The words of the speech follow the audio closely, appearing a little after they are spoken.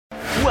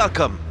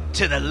Welcome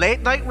to the Late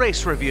Night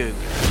Race Review.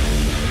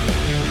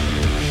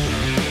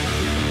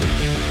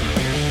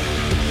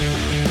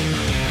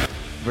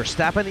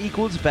 Verstappen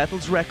equals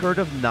Vettel's record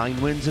of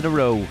 9 wins in a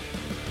row.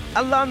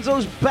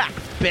 Alonso's back,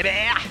 baby!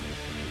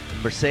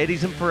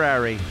 Mercedes and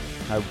Ferrari,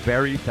 how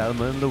very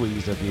Thelma and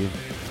Louise of you.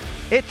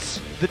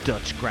 It's the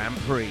Dutch Grand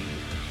Prix.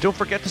 Don't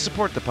forget to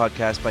support the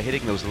podcast by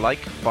hitting those like,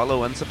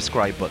 follow and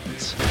subscribe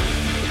buttons.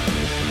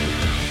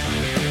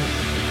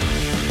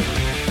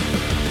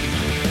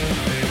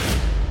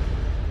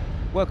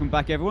 Welcome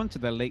back, everyone, to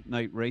the Late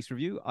Night Race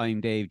Review.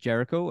 I'm Dave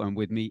Jericho, and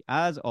with me,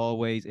 as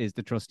always, is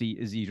the trusty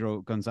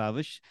Isidro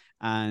Gonçalves.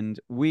 And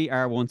we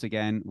are once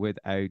again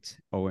without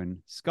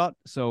Owen Scott.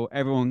 So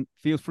everyone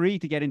feel free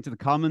to get into the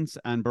comments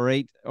and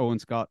berate Owen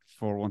Scott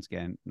for once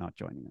again not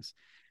joining us.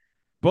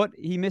 But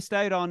he missed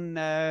out on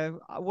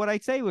what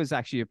I'd say was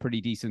actually a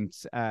pretty decent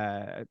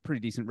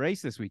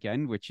race this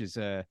weekend, which is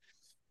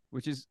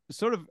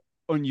sort of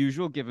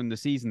unusual given the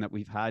season that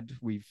we've had.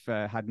 We've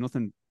had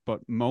nothing but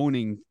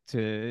moaning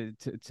to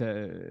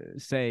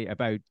say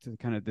about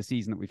kind of the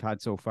season that we've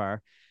had so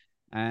far.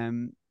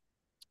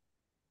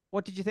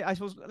 What did you think? I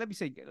suppose, let me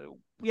say,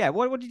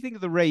 what do you think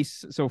of the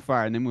race so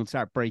far? And then we'll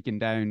start breaking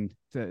down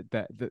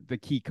the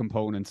key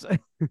components.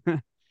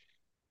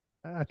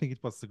 I think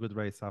it was a good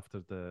race after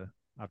the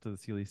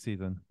silly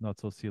season. Not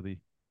so silly.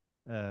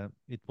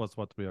 It was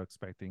what we were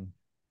expecting.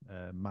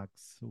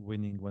 Max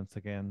winning once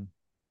again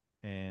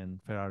and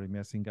Ferrari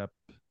messing up.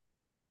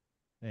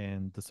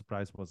 And the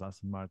surprise was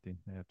Aston Martin,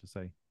 I have to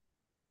say.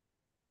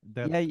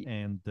 That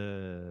and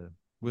the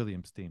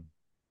Williams team.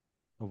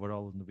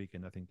 Overall in the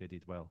weekend, I think they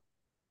did well.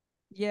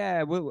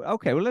 Yeah, well,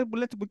 okay. We'll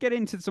get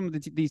into some of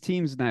these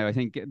teams now. I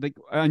think,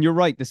 and you're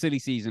right. The silly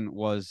season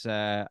was.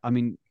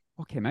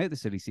 What came out of the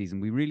silly season?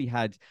 We really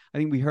had. I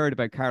think we heard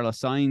about Carlos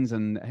Sainz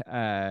and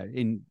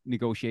in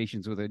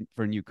negotiations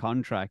for a new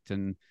contract,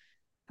 and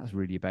that's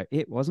really about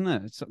it, wasn't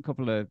it? It's a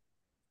couple of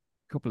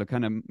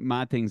kind of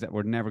mad things that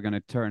were never going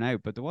to turn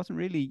out, but there wasn't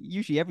really.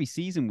 Usually every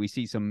season we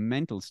see some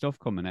mental stuff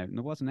coming out, and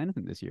there wasn't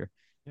anything this year.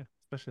 Yeah,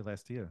 especially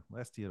last year.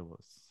 Last year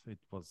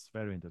was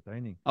very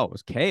entertaining. Oh, it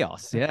was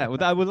chaos. Yeah.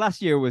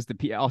 Last year was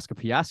the Oscar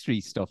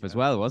Piastri stuff as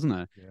well, wasn't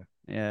it?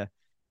 Yeah.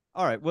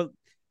 All right. Well,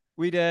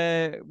 we'd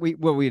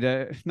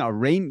not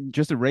rain,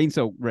 just a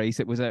rain-soaked race.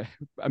 It was a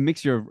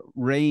mixture of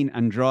rain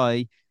and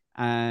dry,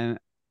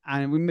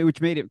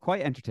 which made it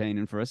quite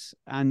entertaining for us.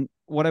 And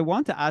what I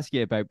want to ask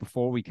you about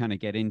before we kind of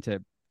get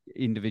into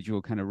individual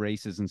kind of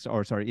races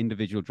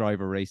individual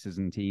driver races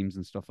and teams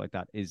and stuff like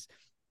that is,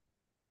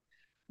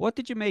 what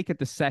did you make at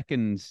the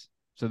second?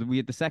 So we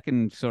had the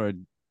second sort of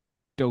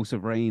dose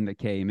of rain that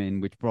came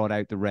in, which brought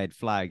out the red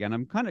flag. And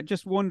I'm kind of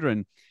just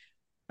wondering,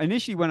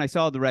 initially when I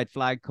saw the red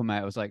flag come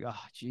out, I was like,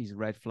 oh, geez,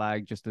 red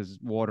flag, just as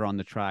water on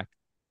the track.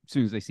 As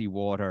soon as they see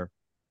water,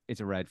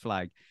 it's a red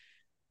flag.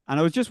 And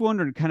I was just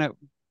wondering kind of,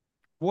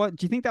 what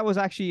do you think that was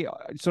actually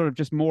sort of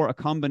just more a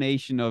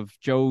combination of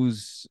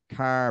Joe's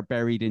car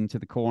buried into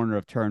the corner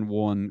of turn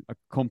one,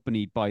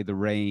 accompanied by the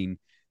rain,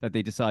 that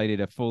they decided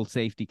a full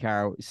safety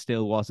car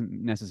still wasn't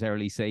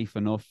necessarily safe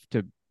enough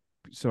to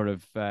sort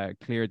of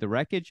clear the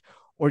wreckage?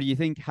 Or do you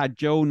think had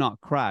Joe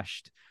not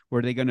crashed,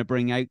 were they going to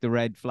bring out the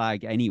red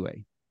flag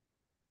anyway?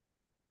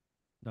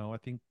 No, I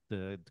think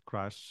the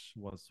crash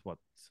was what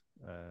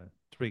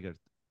triggered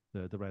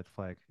the red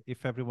flag.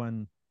 If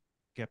everyone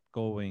kept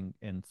going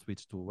and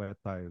switched to wet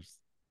tires,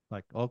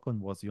 like Ocon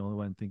was the only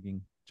one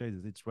thinking,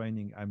 Jesus, it's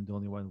raining, I'm the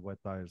only one with wet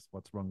tires,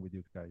 what's wrong with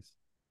you guys?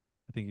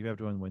 I think if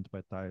everyone went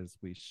wet tires,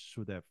 we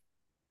should have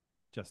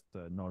just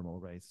a normal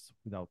race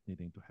without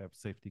needing to have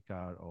safety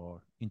car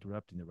or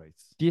interrupting the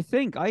race. Do you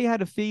think? I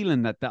had a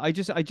feeling that I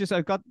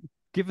got,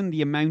 given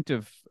the amount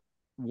of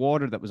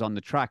water that was on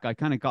the track, I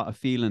kind of got a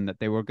feeling that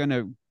they were going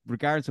to,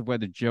 regardless of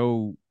whether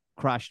Joe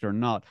crashed or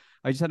not,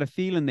 I just had a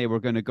feeling they were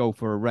going to go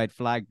for a red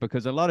flag,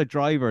 because a lot of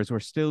drivers were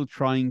still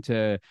trying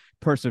to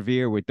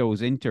persevere with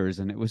those inters,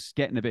 and it was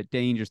getting a bit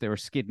dangerous. They were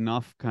skidding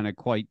off kind of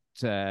quite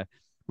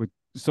with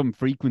some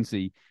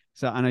frequency.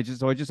 So, and I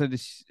just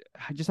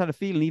had a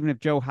feeling, even if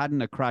Joe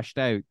hadn't have crashed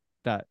out,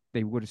 that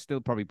they would have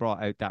still probably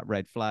brought out that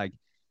red flag.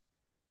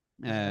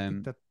 I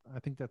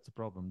think that's the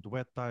problem. The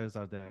wet tires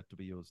are there to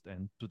be used,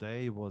 and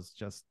today was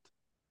just,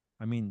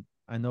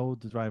 I know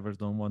the drivers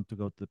don't want to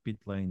go to the pit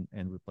lane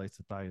and replace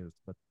the tires,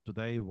 but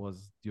today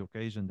was the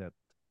occasion that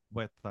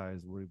wet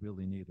tires were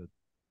really needed.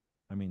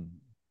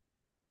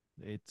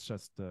 It's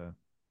just,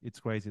 it's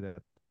crazy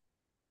that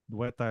the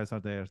wet tires are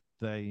there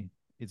today.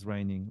 It's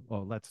raining.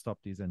 Oh, let's stop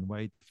this and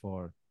wait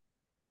for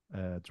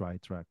a dry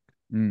track.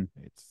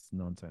 It's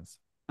nonsense.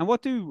 And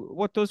what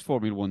does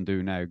Formula One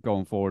do now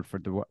going forward for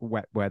the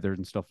wet weather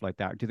and stuff like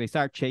that? Do they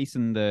start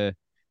chasing the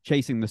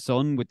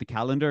sun with the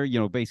calendar,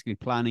 basically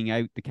planning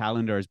out the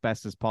calendar as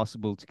best as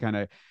possible to kind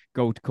of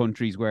go to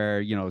countries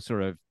where,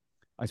 sort of,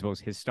 I suppose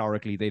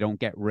historically they don't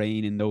get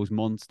rain in those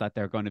months that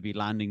they're going to be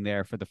landing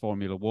there for the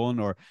Formula One?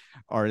 Or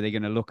are they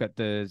going to look at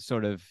the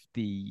sort of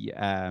the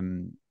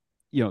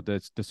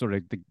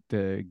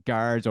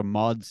guards or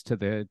mods to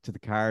the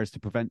cars to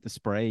prevent the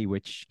spray,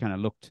 which kind of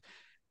looked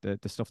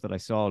the stuff that I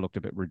saw looked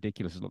a bit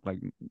ridiculous. It looked like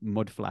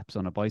mud flaps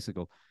on a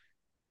bicycle.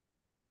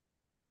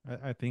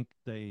 I think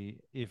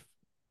if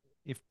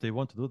they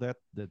want to do that,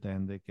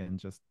 then they can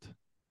just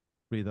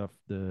rid of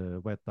the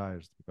wet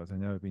tires because they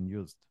never been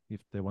used.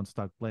 If they want to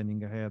start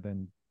planning ahead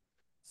and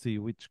see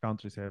which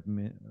countries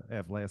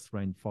have less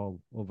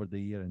rainfall over the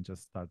year and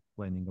just start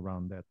planning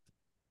around that.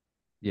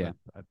 Yeah,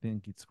 but I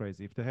think it's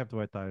crazy. If they have the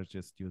wet tires,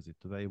 just use it.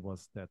 Today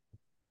was that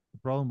the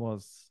problem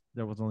was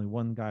there was only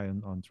one guy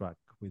on track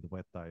with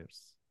wet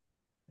tires.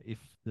 If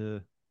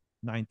the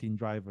 19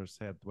 drivers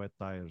had wet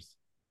tires,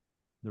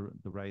 the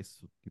race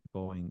would keep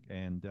going,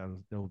 and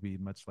there will be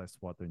much less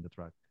water in the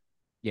track.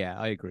 yeah,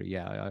 I agree.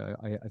 Yeah,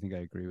 I think I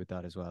agree with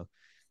that as well.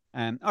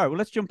 All right, well,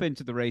 let's jump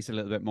into the race a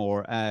little bit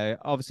more.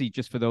 Obviously,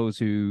 just for those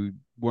who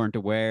weren't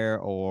aware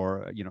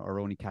or are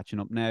only catching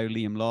up now,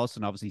 Liam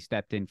Lawson obviously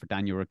stepped in for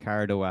Daniel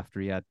Ricciardo after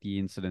he had the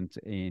incident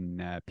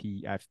in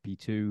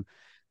FP2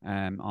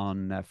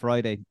 on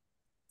Friday.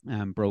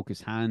 Broke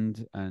his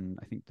hand, and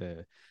I think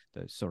the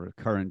sort of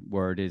current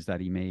word is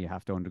that he may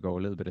have to undergo a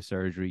little bit of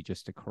surgery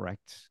just to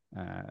correct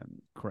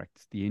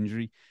the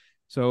injury.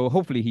 So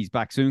hopefully he's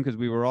back soon, because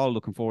we were all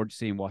looking forward to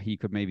seeing what he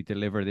could maybe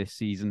deliver this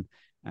season.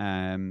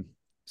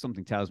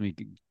 Something tells me,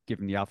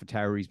 given the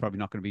AlphaTauri, he's probably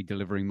not going to be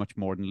delivering much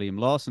more than Liam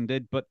Lawson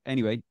did. But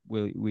anyway,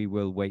 we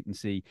will wait and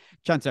see.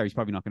 Chances are he's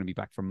probably not going to be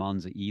back for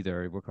Monza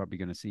either. We're probably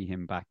going to see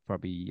him back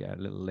probably a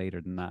little later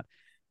than that.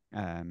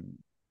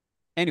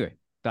 Anyway,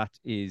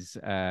 that's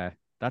the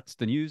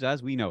news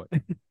as we know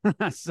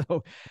it.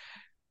 So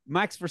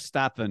Max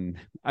Verstappen,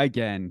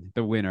 again,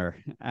 the winner,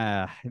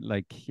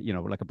 like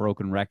a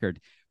broken record,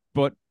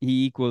 but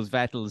he equals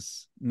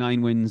Vettel's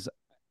 9 wins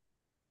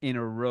in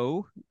a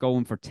row,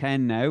 going for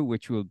 10 now,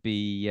 which will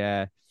be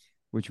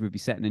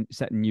setting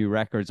new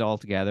records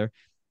altogether.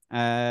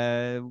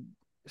 I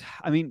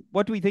mean,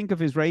 what do we think of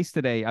his race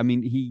today? I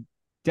mean, he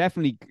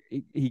definitely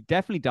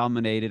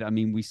dominated. I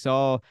mean, we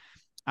saw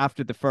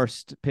after the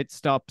first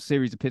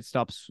series of pit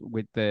stops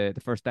with the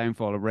first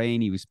downfall of rain,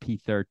 he was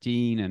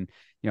P13, and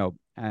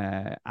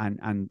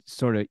and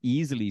sort of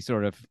easily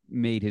sort of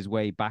made his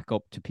way back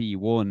up to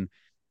P1.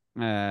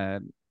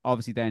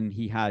 Obviously, then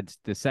he had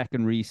the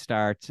second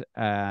restart,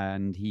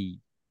 and he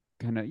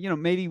kind of,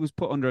 maybe was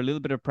put under a little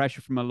bit of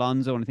pressure from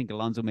Alonso. And I think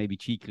Alonso maybe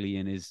cheekily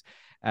in his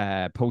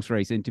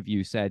post-race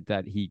interview said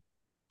that he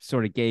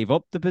sort of gave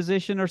up the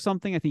position or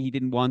something. I think he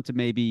didn't want to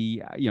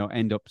maybe,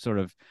 end up sort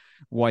of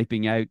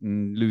wiping out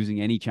and losing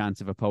any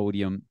chance of a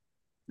podium.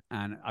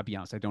 And I'll be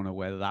honest, I don't know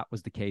whether that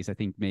was the case. I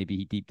think maybe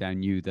he deep down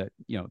knew that,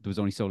 there was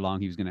only so long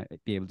he was going to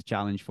be able to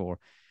challenge for.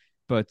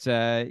 But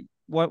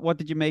what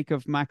did you make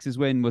of Max's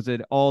win? Was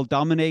it all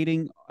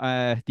dominating,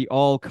 the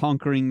all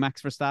conquering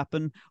Max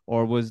Verstappen,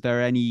 or was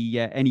there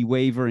any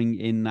wavering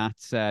in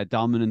that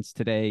dominance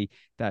today?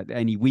 That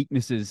any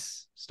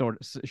weaknesses start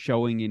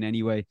showing in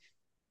any way?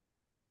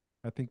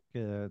 I think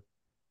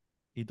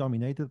he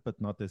dominated, but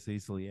not as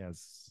easily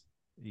as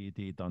he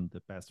did on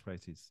the past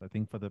races. I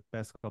think for the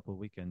past couple of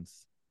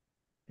weekends,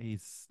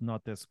 he's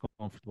not as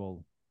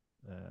comfortable.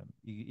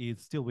 He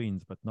still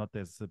wins, but not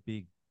as a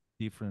big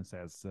difference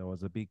as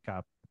was a big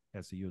gap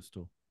as he used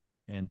to.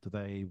 And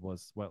today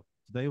was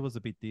a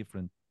bit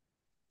different.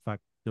 In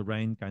fact, the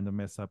rain kind of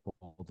messed up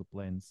all the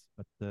plans,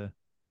 but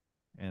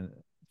and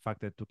the fact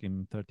that it took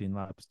him 13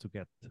 laps to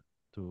get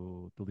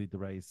to lead the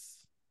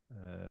race,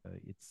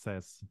 it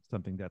says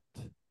something that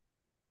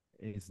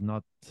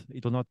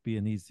it will not be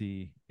an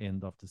easy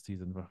end of the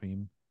season for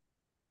him.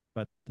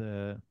 But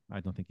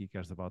I don't think he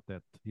cares about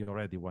that. He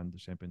already won the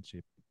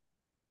championship.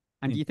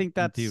 And do you think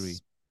that's theory?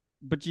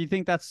 But do you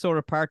think that's sort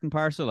of part and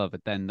parcel of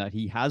it then, that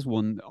he has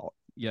won?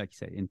 Yeah, like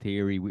you say, in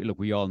theory,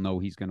 we all know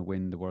he's going to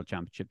win the world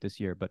championship this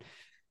year. But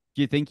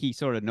do you think he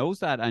sort of knows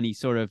that, and he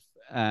sort of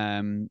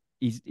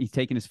he's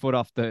taking his foot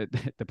off the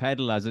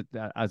pedal, as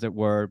it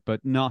were, but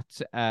not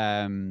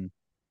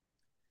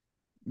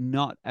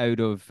out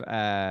of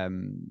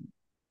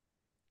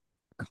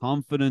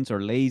confidence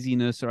or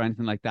laziness or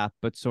anything like that,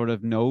 but sort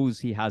of knows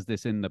he has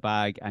this in the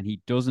bag and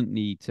he doesn't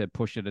need to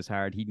push it as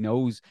hard. He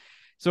knows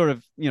sort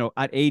of,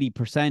 at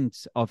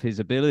 80% of his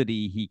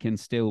ability, he can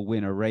still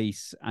win a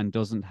race and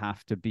doesn't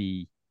have to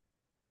be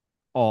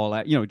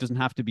it doesn't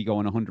have to be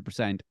going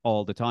 100%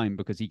 all the time,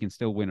 because he can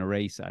still win a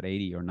race at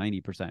 80 or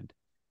 90%. Do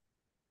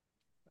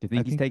you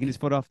think he's taking his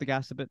foot off the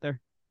gas a bit there?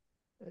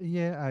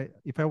 Yeah,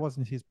 if I was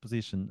in his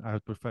position, I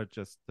would prefer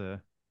just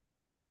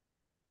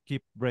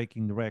keep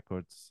breaking the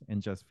records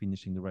and just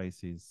finishing the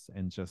races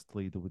and just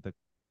lead with a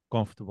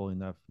comfortable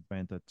enough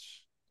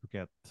advantage to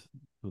get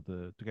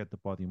the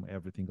podium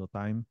every single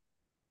time.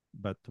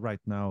 But right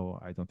now,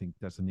 I don't think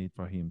there's a need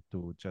for him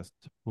to just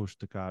push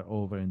the car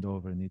over and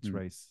over in each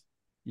race.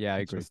 Yeah, I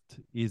agree. It's just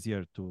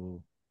easier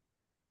to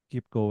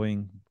keep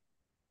going,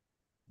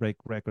 break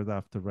record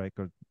after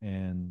record,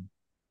 and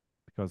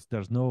because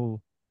there's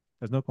no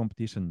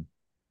competition,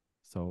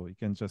 so you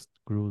can just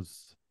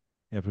cruise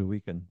every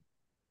weekend.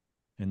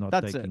 and not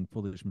That's taking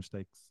foolish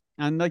mistakes.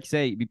 And like you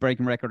say, he'd be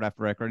breaking record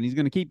after record, and he's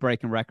going to keep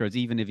breaking records,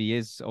 even if he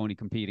is only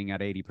competing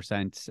at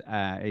 80%.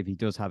 If he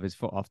does have his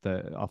foot off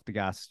the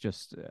gas,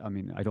 I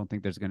mean, I don't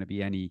think there's going to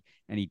be any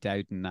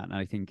doubt in that. And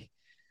I think,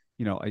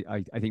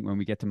 I think when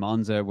we get to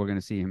Monza, we're going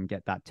to see him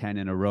get that 10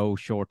 in a row,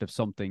 short of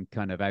something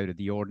kind of out of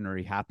the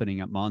ordinary happening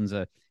at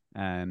Monza.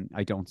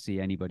 I don't see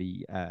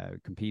anybody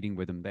competing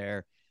with him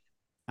there.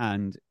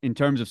 And in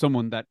terms of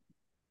someone that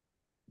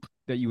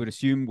you would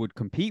assume would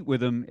compete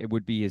with him, it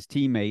would be his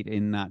teammate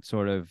in that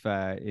sort of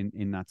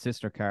in that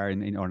sister car, or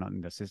not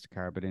in the sister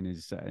car, but in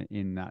his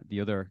in that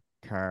the other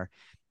car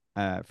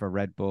for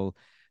Red Bull.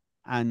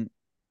 And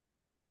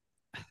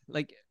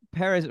like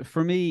Perez,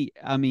 for me,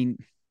 I mean,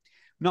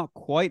 not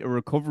quite a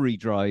recovery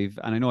drive.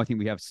 And I think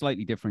we have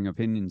slightly differing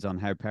opinions on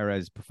how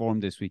Perez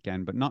performed this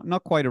weekend, but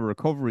not quite a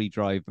recovery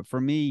drive. But for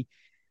me,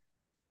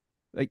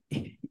 like,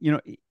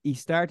 he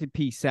started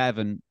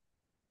P7,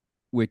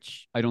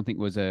 which I don't think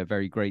was a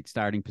very great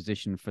starting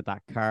position for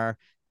that car.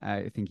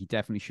 I think he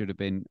definitely should have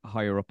been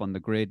higher up on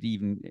the grid,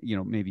 even,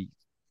 maybe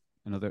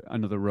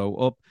another row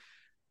up.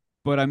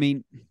 But I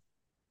mean,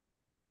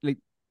 like,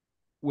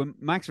 when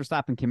Max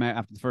Verstappen came out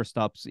after the first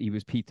stops, he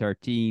was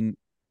P13.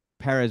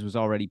 Perez was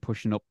already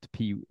pushing up to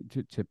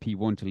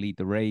P1 to lead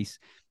the race.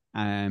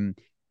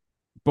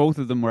 Both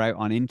of them were out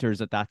on inters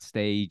at that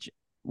stage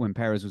when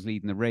Perez was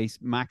leading the race.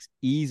 Max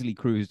easily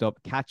cruised up,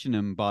 catching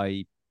him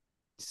by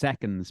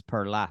seconds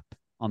per lap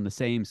on the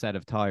same set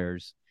of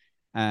tires.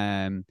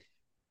 And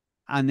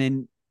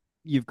then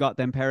you've got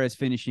Perez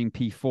finishing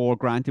P4,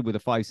 granted with a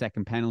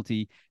 5-second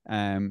penalty.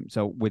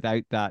 So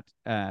without that,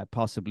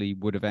 possibly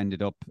would have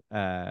ended up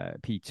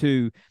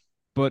P2,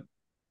 but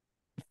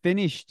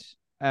finished,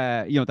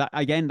 that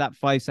again, that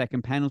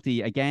 5-second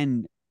penalty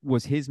again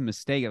was his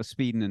mistake of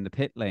speeding in the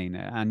pit lane.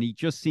 And he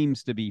just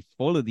seems to be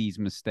full of these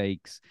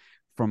mistakes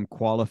from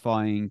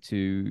qualifying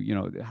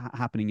to,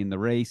 happening in the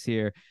race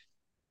here.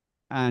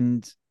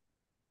 And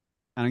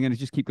I'm going to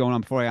just keep going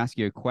on before I ask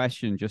you a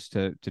question, just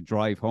to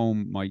drive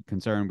home my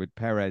concern with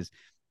Perez.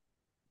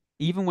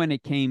 Even when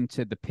it came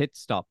to the pit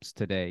stops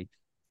today,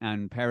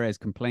 and Perez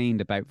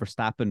complained about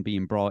Verstappen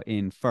being brought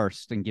in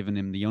first and giving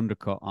him the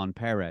undercut on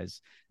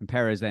Perez, and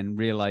Perez then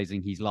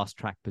realizing he's lost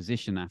track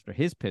position after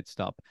his pit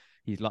stop,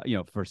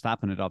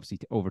 Verstappen had obviously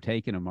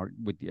overtaken him or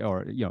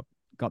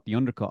got the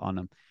undercut on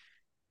him.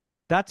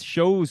 That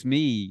shows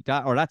me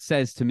that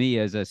says to me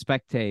as a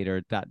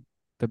spectator that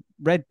the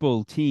Red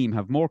Bull team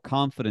have more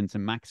confidence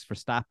in Max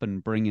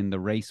Verstappen bringing the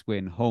race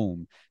win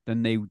home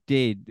than they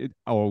did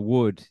or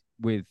would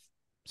with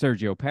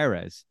Sergio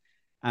Perez.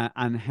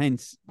 And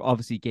hence,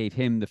 obviously, gave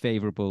him the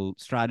favorable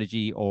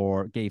strategy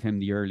or gave him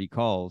the early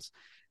calls.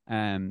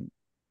 And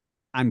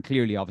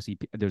clearly, obviously,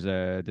 there's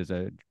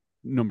a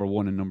number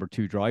one and number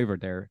two driver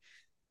there.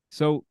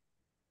 So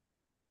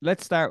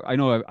let's start. I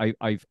know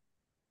I've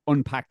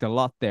unpacked a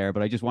lot there,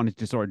 but I just wanted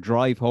to sort of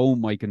drive home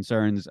my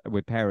concerns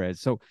with Perez.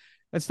 So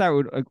let's start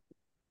with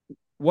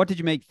what did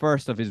you make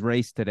first of his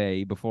race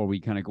today before we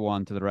kind of go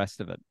on to the rest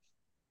of it?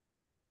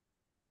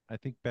 I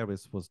think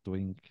Perez was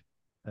doing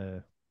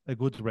a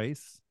good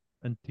race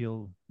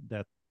until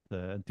the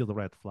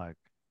red flag,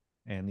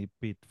 and he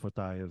pit for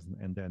tires,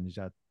 and then he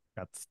just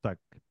got stuck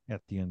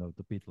at the end of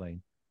the pit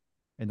lane.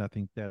 And I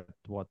think that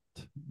what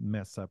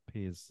mess up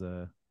his,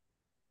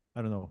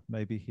 I don't know,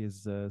 maybe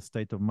his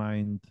state of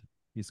mind,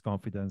 his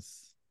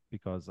confidence,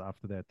 because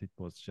after that it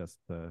was just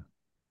a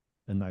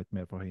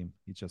nightmare for him.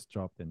 He just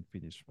dropped and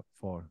finished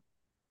 4.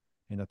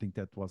 And I think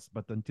that was,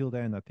 but until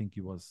then, I think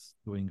he was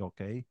doing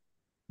okay.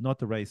 Not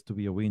a race to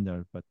be a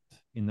winner, but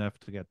enough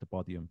to get the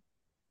podium.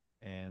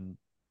 And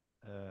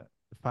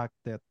the fact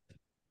that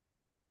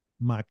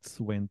Max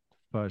went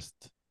first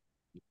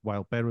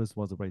while Perez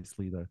was a race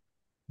leader,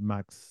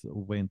 Max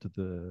went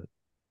to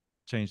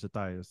change the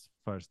tires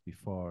first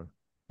before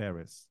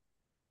Perez.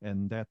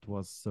 And that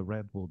was a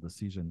Red Bull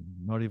decision,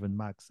 not even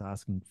Max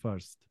asking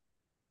first,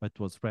 but it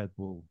was Red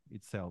Bull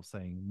itself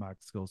saying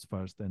Max goes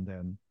first and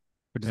then.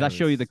 But does that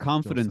show you the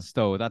confidence,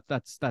 though?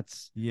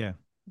 That's yeah,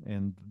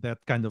 and that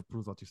kind of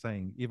proves what you're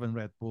saying. Even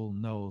Red Bull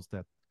knows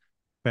that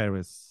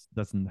Perez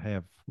doesn't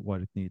have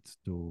what it needs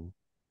to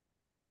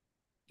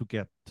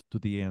get to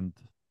the end,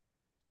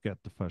 get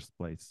the first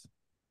place.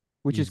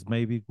 Which is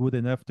maybe good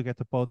enough to get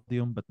the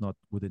podium, but not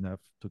good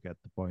enough to get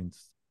the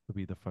points to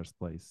be the first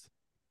place.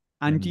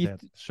 And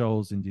that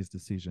shows in these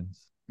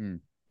decisions,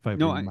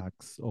 favoring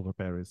Max over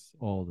Perez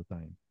all the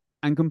time.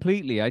 And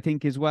completely, I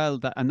think as well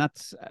that, and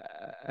that's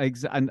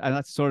and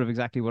that's sort of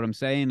exactly what I'm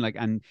saying. Like,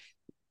 and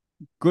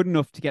good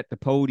enough to get the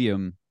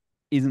podium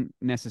isn't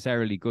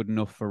necessarily good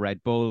enough for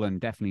Red Bull,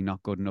 and definitely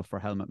not good enough for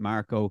Helmut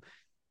Marko.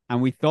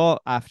 And we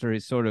thought after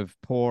his sort of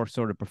poor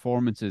sort of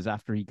performances,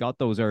 after he got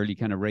those early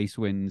kind of race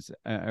wins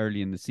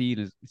early in the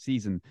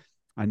season,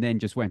 and then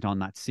just went on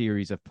that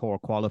series of poor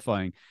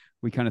qualifying,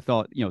 we kind of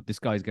thought, this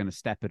guy's going to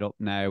step it up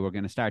now. We're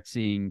going to start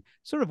seeing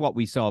sort of what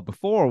we saw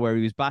before, where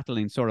he was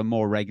battling sort of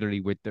more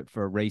regularly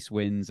for race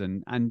wins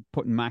and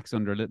putting Max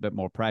under a little bit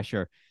more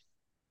pressure.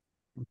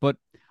 But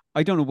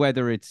I don't know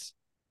whether it's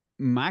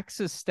Max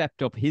has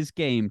stepped up his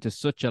game to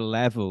such a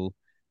level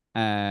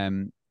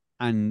and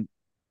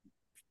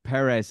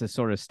Perez has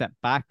sort of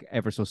stepped back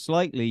ever so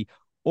slightly,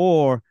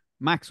 or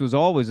Max was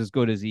always as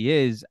good as he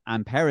is,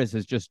 and Perez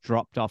has just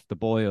dropped off the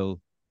boil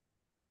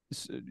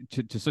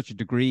to such a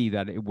degree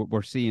that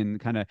we're seeing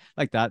kind of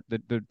like that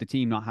the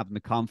team not having the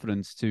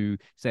confidence to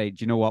say,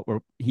 do you know what,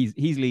 he's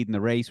leading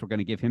the race, we're going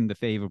to give him the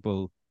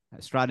favorable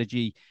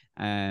strategy,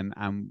 and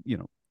you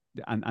know,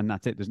 and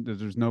that's it.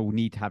 There's no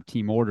need to have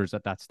team orders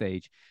at that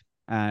stage.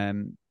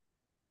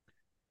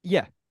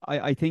 Yeah,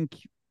 I think.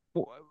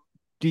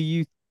 Do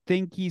you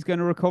think he's going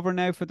to recover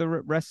now for the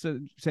rest of,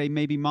 say,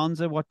 maybe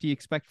Monza? What do you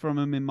expect from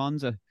him in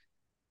Monza?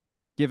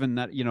 Given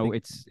that, you know,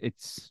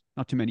 it's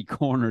not too many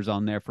corners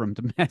on there for him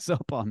to mess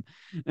up on.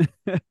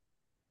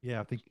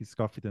 Yeah, I think his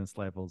confidence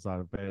levels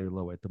are very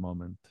low at the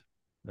moment.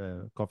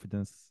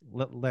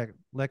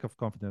 Lack of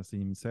confidence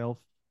in himself,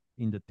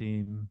 in the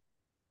team.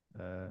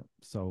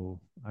 So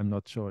I'm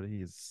not sure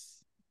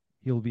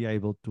he'll be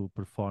able to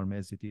perform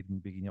as he did in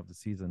the beginning of the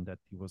season, that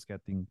he was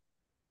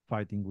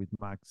fighting with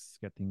Max,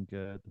 getting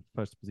the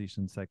first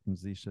position, second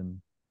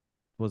position,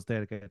 was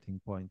there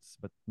getting points.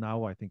 But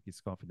now I think his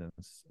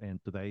confidence,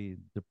 and today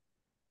the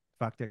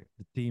fact that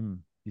the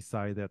team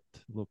decide that,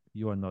 look,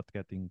 you are not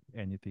getting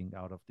anything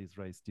out of this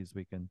race this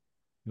weekend,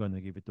 you're going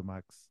to give it to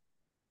Max,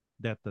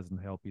 that doesn't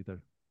help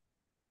either.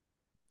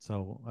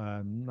 So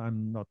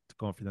I'm not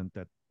confident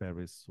that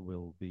Paris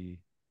will be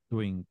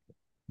doing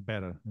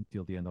better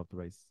until the end of the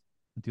race,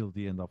 until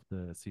the end of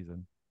the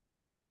season.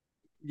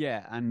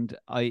 Yeah, and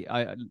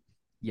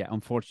yeah,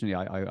 unfortunately,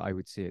 I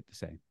would see it the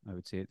same. I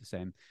would see it the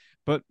same.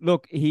 But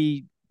look,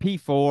 he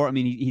P4. I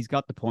mean, he's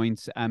got the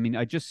points. I mean,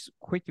 I just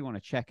quickly want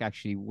to check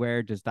actually,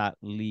 where does that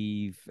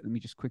leave? Let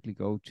me just quickly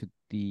go to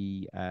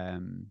the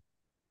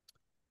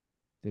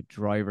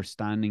driver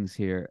standings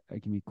here.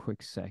 Give me a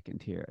quick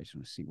second here. I just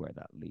want to see where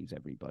that leaves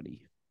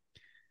everybody.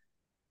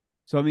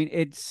 So, I mean,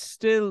 it's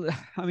still,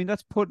 I mean,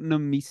 that's putting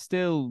him, he's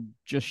still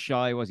just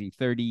shy, was he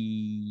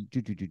 30,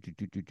 let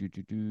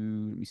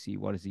me see,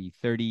 what is he,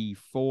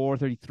 34,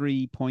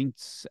 33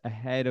 points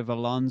ahead of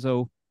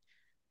Alonso.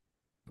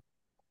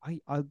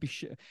 I'll be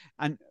sure.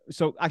 And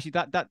so actually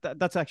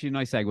that's actually a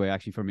nice segue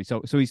actually for me.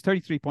 So he's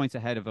 33 points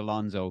ahead of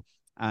Alonso,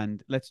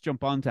 and let's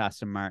jump on to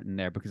Aston Martin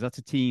there, because that's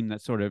a team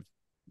that sort of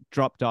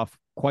dropped off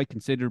quite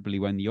considerably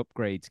when the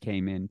upgrades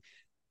came in.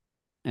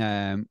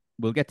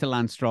 We'll get to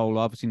Lance Stroll.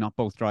 Obviously, not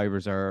both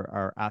drivers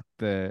are at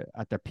their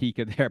peak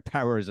of their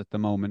powers at the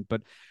moment,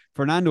 but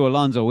Fernando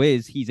Alonso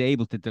he's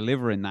able to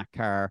deliver in that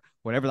car.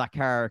 Whatever that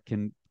car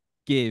can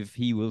give,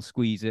 he will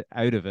squeeze it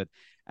out of it.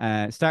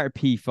 Started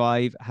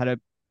P5, had a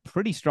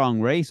pretty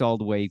strong race all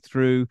the way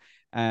through.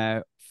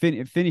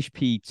 Finished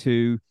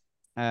P2.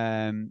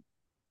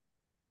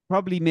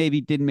 Probably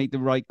maybe didn't make the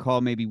right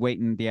call, maybe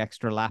waiting the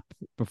extra lap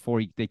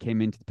before they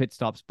came into the pit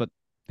stops, but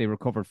they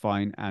recovered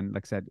fine, and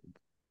like I said,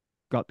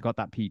 got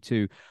that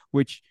P2,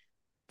 which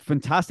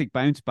fantastic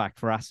bounce back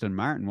for Aston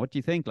Martin. What do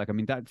you think? Like, I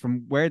mean, that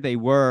from where they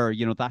were,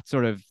 you know, that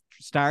sort of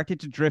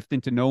started to drift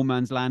into no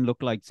man's land,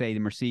 looked like, say,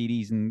 the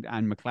Mercedes and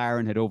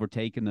McLaren had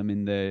overtaken them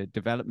in the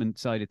development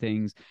side of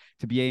things,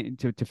 to be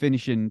to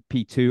finish in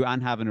P2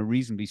 and having a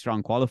reasonably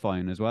strong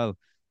qualifying as well.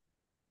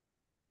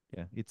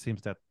 Yeah, it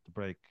seems that the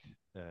break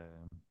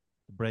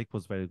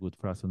was very good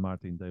for Aston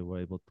Martin. They were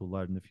able to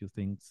learn a few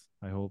things,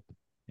 I hope,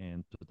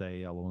 and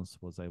today Alonso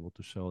was able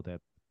to show that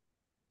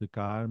the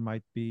car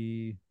might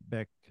be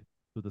back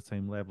to the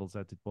same levels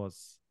that it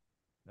was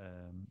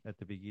at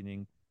the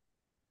beginning.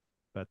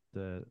 But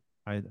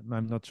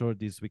I'm not sure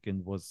this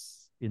weekend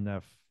was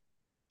enough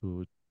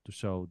to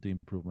show the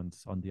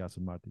improvements on the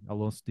Aston Martin.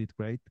 Alonso did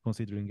great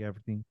considering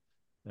everything,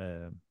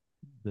 the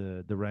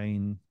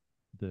rain,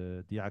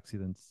 the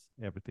accidents,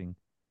 everything.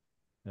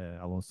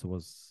 Alonso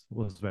was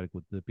very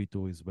good. The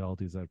P2 is well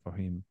deserved for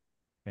him,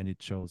 and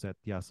it shows that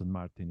the Aston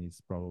Martin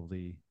is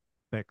probably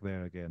back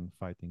there again,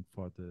 fighting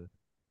for the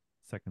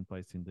second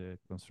place in the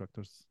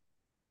constructors.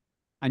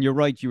 And you're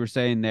right, you were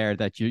saying there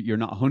that you're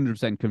not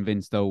 100%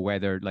 convinced though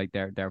whether like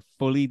they're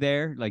fully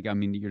there. Like, I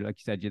mean, you're, like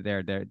you said,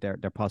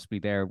 they're possibly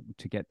there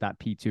to get that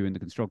P2 in the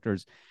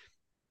constructors.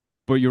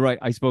 But you're right.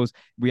 I suppose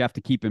we have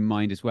to keep in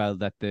mind as well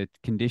that the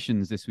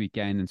conditions this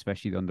weekend,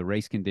 especially on the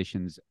race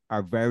conditions,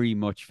 are very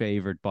much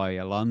favored by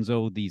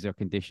Alonso. These are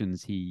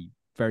conditions he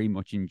very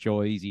much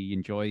enjoys. He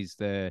enjoys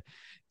the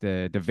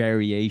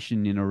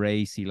variation in a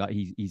race.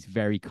 He's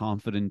very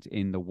confident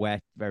in the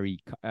wet. Very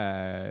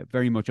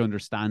much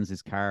understands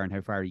his car and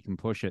how far he can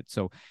push it.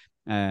 So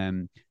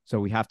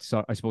we have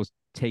to, I suppose,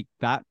 take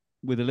that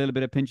with a little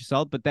bit of pinch of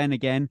salt. But then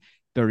again,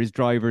 there is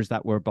drivers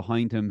that were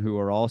behind him who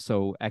are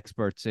also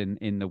experts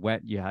in the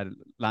wet. You had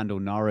Lando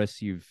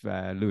Norris, you've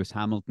Lewis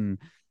Hamilton.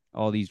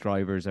 All these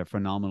drivers are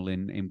phenomenal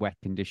in wet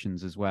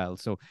conditions as well.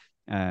 So,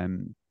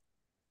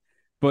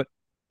 but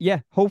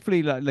yeah,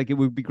 hopefully, like it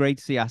would be great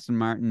to see Aston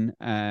Martin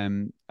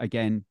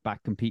again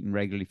back competing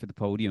regularly for the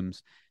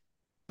podiums.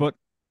 But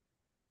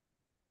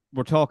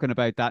we're talking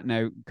about that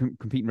now,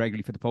 competing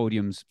regularly for the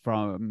podiums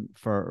for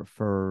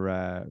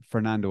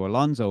Fernando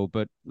Alonso.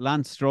 But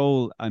Lance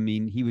Stroll, I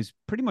mean, he was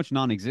pretty much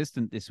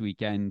non-existent this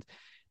weekend.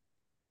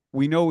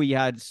 we know he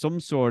had some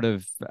sort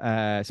of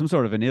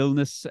an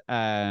illness.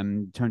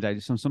 Turned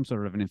out some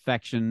sort of an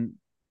infection.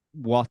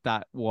 What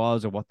that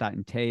was or what that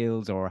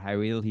entails or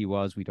how ill he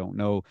was, we don't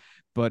know.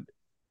 But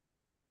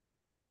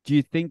do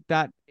you think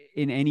that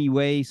in any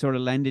way sort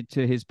of lended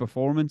to his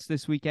performance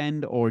this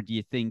weekend, or do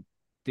you think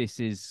this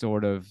is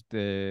sort of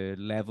the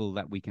level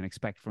that we can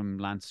expect from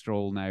Lance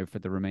Stroll now for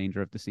the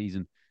remainder of the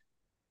season?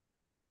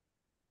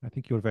 I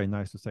think you're very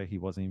nice to say he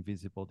was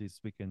invisible this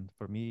weekend.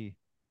 For me,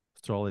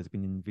 Stroll has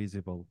been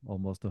invisible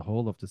almost the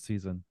whole of the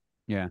season.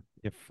 Yeah.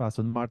 If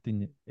Aston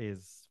Martin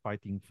is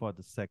fighting for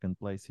the second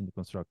place in the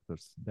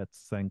constructors,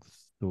 that's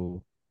thanks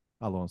to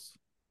Alonso.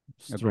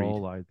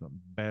 Stroll, I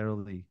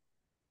barely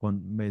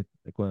made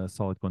a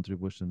solid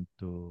contribution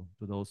to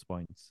those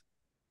points.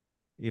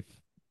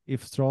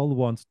 If Stroll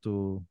wants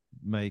to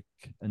make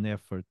an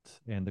effort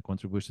and a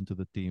contribution to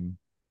the team,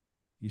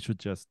 he should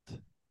just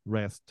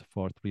rest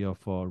for 3 or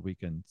 4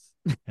 weekends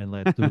and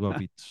let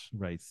Drugovic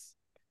race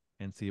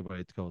and see where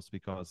it goes,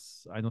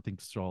 because I don't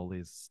think Stroll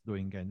is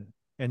doing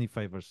any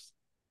favors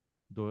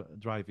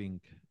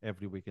driving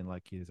every weekend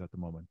like he is at the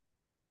moment.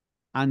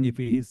 And if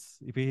he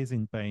is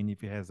in pain,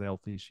 if he has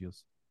health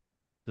issues,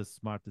 the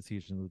smart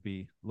decision would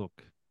be,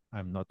 look,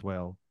 I'm not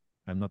well,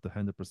 I'm not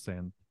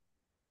 100%,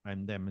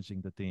 I'm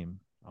damaging the team,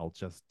 I'll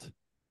just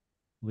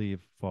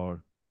leave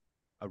for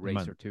a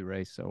race or 2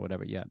 races or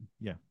whatever. Yeah,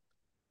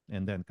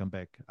 and then come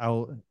back.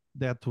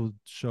 That would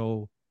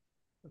show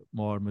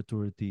more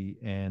maturity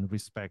and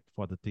respect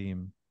for the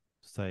team.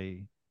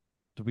 Say,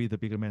 to be the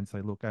bigger man,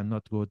 say, look, I'm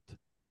not good,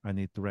 I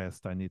need to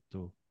rest, I need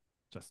to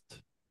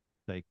just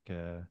take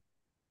 2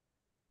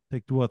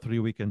 or 3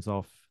 weekends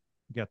off,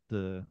 get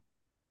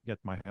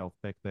my health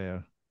back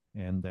there,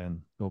 and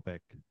then go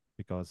back,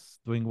 because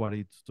doing what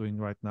he's doing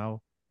right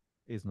now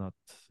is not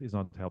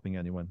helping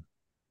anyone.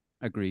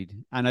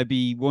 Agreed. And I'd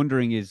be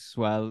wondering as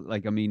well,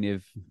 like, I mean,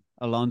 if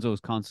Alonso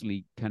is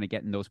constantly kind of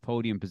getting those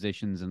podium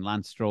positions and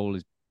Lance Stroll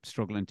is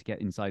struggling to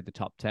get inside the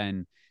top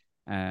 10,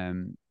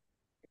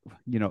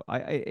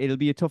 it'll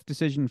be a tough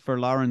decision for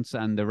Lawrence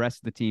and the rest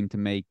of the team to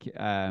make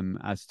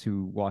as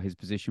to what his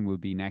position will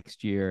be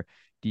next year.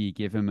 Do you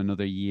give him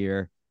another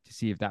year to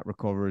see if that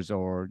recovers,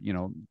 or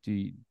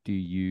do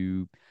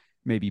you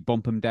maybe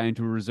bump him down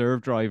to a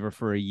reserve driver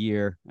for a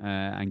year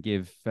and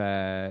give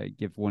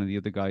one of the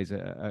other guys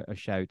a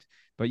shout?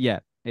 But yeah,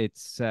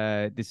 it's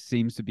this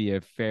seems to be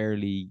a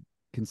fairly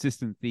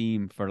consistent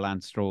theme for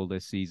Lance Stroll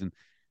this season.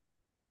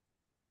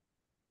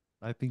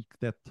 I think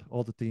that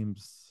all the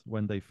teams,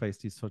 when they face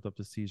these sort of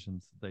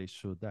decisions, they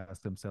should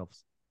ask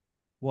themselves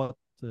what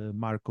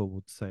Marco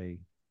would say.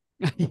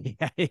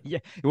 Yeah.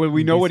 Well,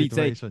 we know what he'd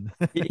say.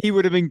 He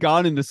would have been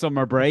gone in the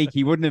summer break.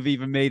 He wouldn't have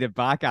even made it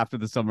back after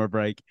the summer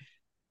break.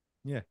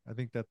 Yeah, I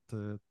think that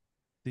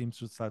teams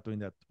should start doing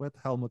that. What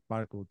Helmut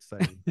Marko would say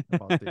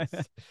about this.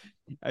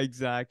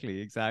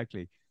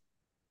 Exactly.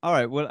 All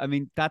right. Well, I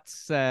mean,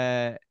 that's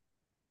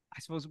I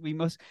suppose we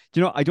must,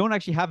 I don't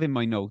actually have in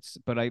my notes,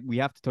 but we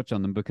have to touch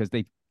on them because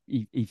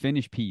he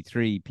finished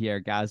P3,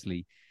 Pierre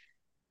Gasly.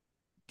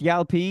 The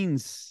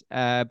Alpines,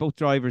 both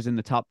drivers in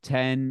the top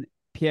 10.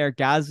 Pierre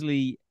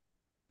Gasly,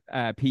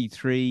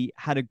 P3,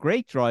 had a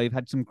great drive,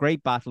 had some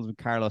great battles with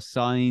Carlos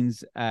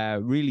Sainz,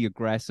 really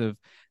aggressive.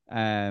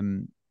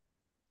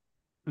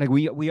 I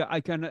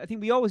think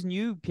we always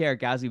knew Pierre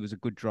Gasly was a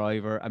good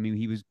driver. I mean,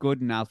 he was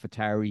good in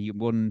AlphaTauri. He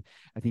won,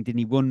 I think,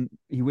 he win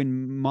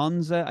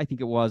Monza, I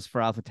think it was,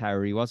 for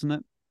AlphaTauri, wasn't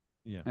it?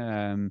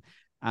 Yeah.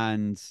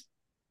 And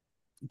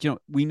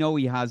we know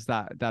he has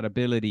that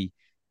ability.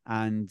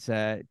 And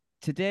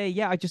today,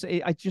 yeah, I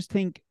just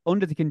think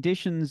under the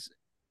conditions,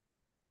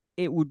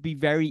 it would be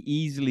very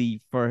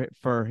easily for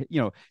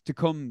to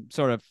come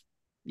sort of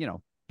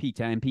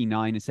P10,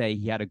 P9 and say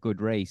he had a good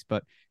race,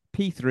 but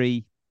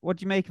P3. What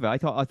do you make of it? I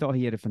thought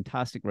he had a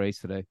fantastic race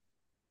today.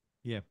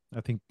 Yeah, I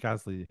think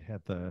Gasly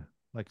had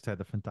like I said,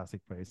 a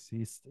fantastic race.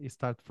 He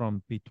started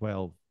from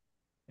P12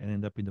 and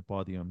ended up in the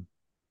podium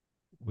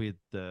with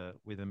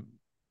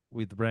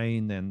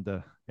rain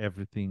and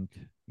everything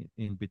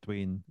in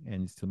between,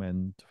 and he still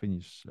managed to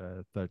finish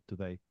third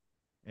today.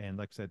 And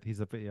like I said, he's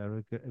a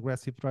very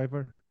aggressive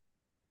driver,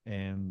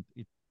 and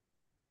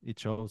it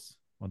shows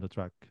on the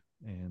track.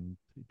 And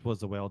it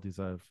was a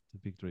well-deserved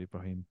victory for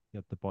him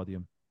at the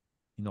podium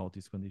in all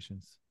these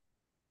conditions.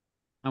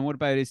 And what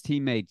about his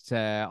teammate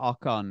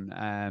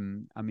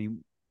Ocon? I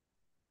mean,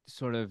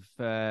 sort of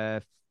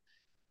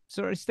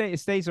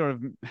stay sort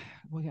of.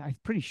 Well, I'm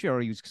pretty sure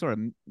he was sort of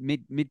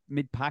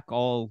mid pack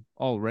all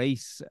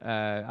race.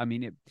 I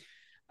mean, it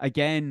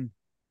again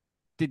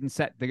didn't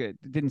set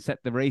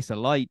the race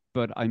alight,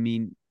 but I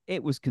mean,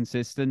 it was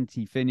consistent. I think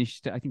he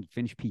finished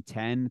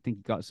P10. I think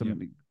he got some,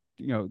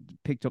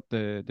 picked up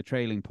the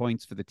trailing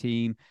points for the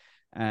team.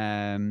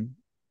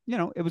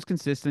 It was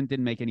consistent,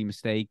 didn't make any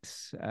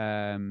mistakes.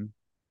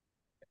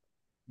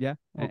 Yeah.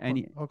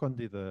 Ocon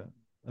did a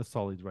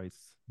solid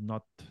race.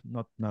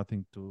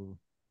 Nothing to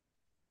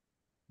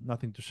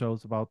show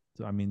about.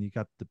 I mean, he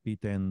got the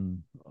P10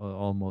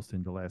 almost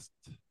in the last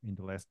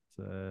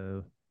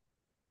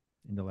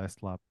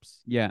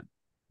laps. Yeah.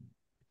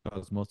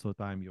 because most of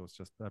the time he was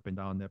just up and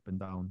down, up and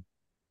down.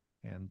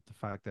 And the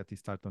fact that he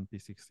started on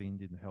P16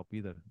 didn't help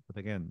either. But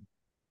again,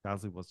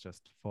 Gasly was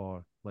just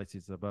 4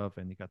 places above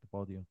and he got the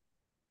podium.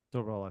 So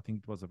overall, I think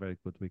it was a very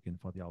good weekend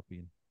for the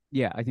Alpine.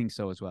 Yeah, I think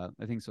so as well.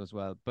 I think so as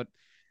well. But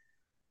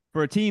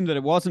for a team that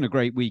it wasn't a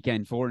great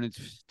weekend for, and it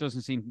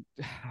doesn't seem,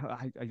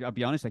 I'll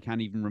be honest, I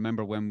can't even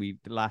remember when we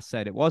last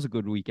said it was a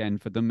good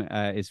weekend for them,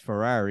 is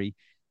Ferrari.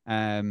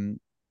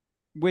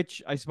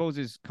 Which I suppose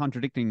is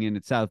contradicting in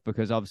itself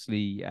because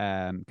obviously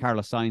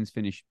Carlos Sainz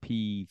finished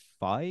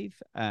P5, Yep,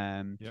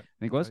 I think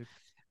it was.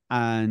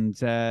 And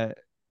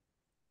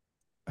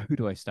who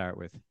do I start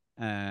with?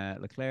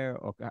 Leclerc,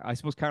 or I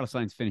suppose Carlos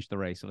Sainz finished the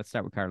race. So let's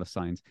start with Carlos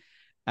Sainz.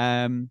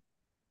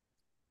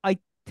 I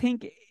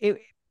think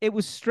it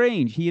was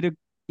strange. He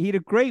had a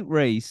great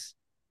race.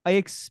 I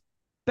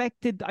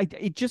expected.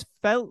 It just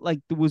felt like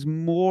there was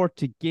more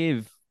to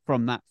give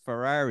from that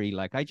Ferrari.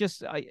 Like I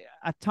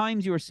at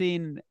times you were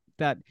seeing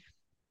that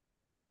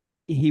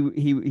he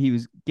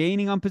was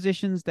gaining on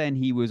positions, then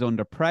he was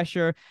under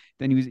pressure,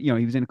 then he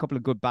was in a couple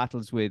of good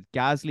battles with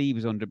Gasly. He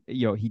was under,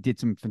 he did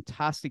some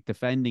fantastic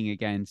defending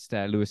against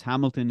Lewis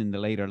Hamilton in the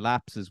later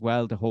laps as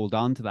well to hold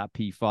on to that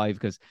P5,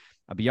 because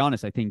I'll be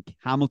honest, I think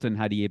Hamilton,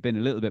 had he been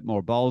a little bit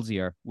more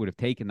ballsier, would have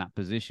taken that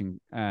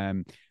position.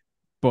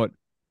 But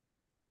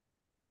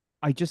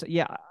I just,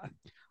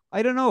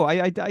 I don't know.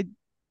 I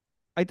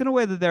don't know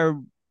whether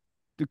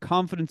the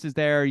confidence is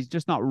there. He's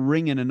just not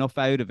wringing enough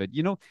out of it.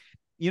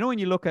 When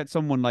you look at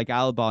someone like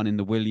Albon in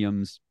the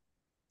Williams,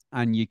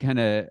 and you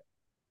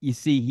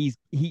see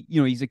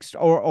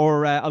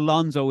or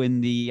Alonso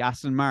in the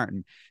Aston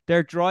Martin,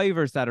 they're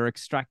drivers that are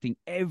extracting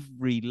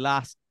every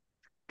last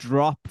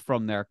drop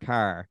from their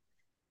car.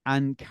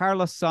 And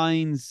Carlos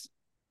Sainz,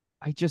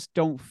 I just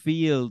don't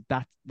feel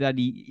that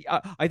he.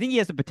 I think he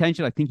has the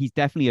potential. I think he's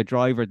definitely a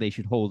driver they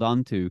should hold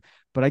on to,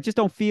 but I just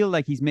don't feel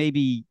like he's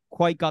maybe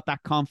quite got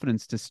that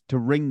confidence to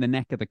wring the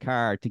neck of the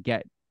car to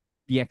get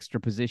the extra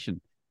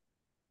position.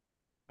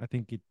 I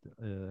think it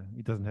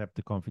doesn't have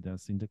the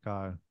confidence in the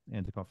car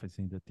and the confidence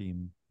in the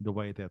team the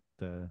way that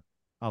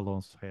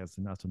Alonso has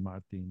in Aston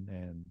Martin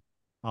and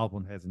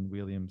Albon has in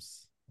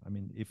Williams. I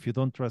mean, if you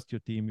don't trust your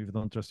team, if you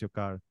don't trust your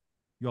car,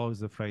 you're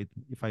always afraid.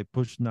 If I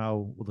push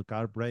now, will the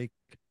car break?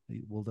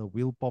 Will the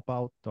wheel pop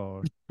out?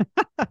 Or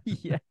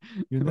Yeah,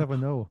 you never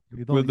know.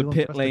 Will the you don't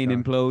pit trust lane the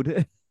car.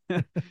 implode?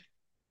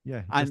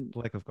 Yeah, just And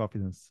lack of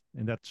confidence,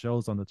 and that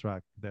shows on the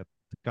track that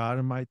the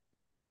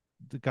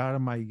car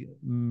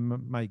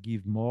might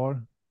give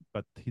more,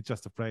 but he's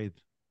just afraid.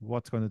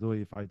 What's going to do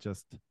if I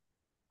just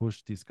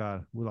push this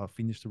car? Will I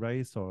finish the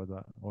race or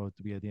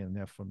to be a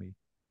DNF for me?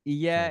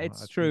 yeah, So it's I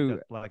think true.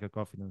 that lack of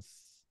confidence.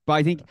 But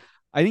I Uh, think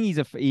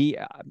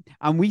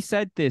and we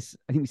said this.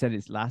 I think we said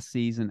this last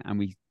season, and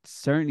we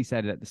certainly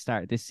said it at the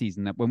start of this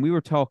season, that when we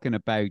were talking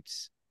about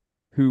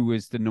who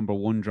was the number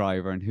one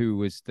driver and who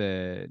was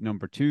the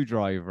number two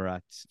driver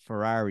at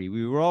Ferrari,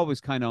 we were always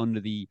kind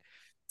of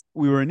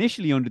we were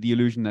initially under the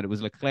illusion that it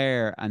was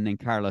Leclerc and then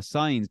Carlos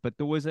Sainz, but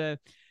there was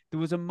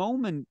a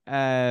moment.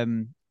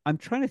 I'm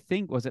trying to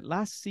think, was it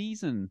last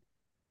season?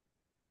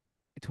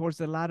 Towards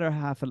the later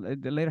half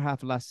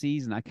of last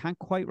season, I can't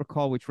quite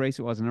recall which race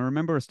it was, and I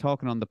remember us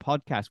talking on the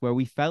podcast where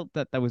we felt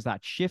that there was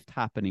that shift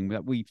happening,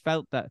 that we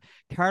felt that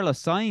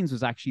Carlos Sainz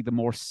was actually the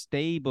more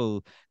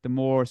stable, the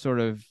more sort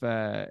of.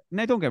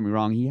 Now, don't get me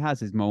wrong, he has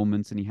his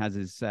moments and he has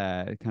his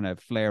kind of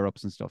flare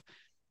ups and stuff,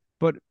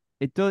 but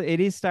it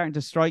is starting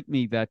to strike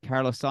me that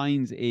Carlos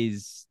Sainz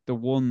is the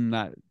one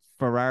that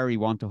Ferrari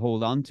want to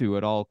hold on to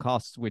at all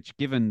costs, which,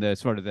 given the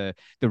sort of the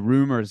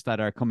rumors that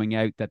are coming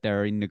out that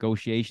they're in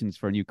negotiations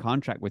for a new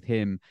contract with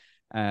him,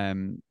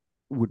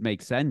 would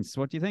make sense.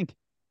 What do you think?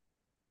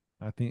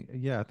 I think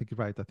you're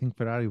right. I think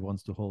Ferrari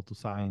wants to hold to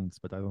Sainz,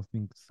 but I don't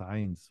think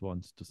Sainz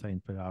wants to stay in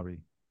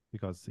Ferrari,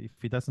 because if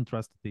he doesn't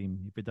trust the team,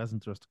 if he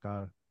doesn't trust the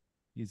car,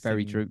 he's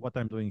Very saying, true. "What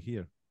I'm doing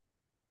here,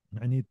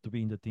 I need to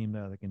be in the team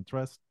that I can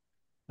trust,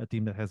 a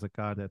team that has a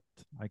car that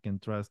I can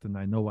trust, and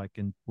I know I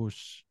can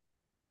push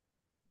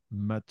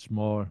much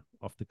more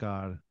of the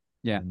car,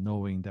 Yeah. and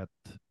knowing that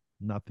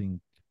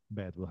nothing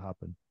bad will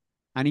happen."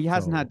 And he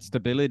hasn't So had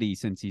stability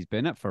since he's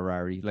been at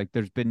Ferrari. Like,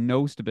 there's been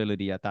no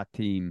stability at that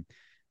team,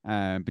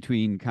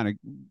 between kind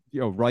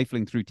of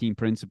rifling through team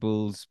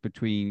principles,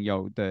 between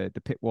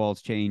the pit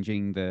walls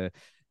changing, the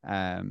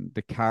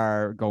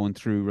car going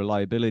through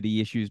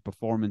reliability issues,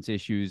 performance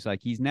issues.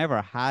 Like, he's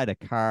never had a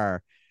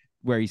car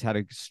where he's had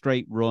a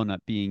straight run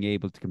at being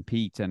able to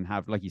compete and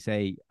have, like you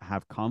say,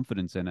 have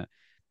confidence in it.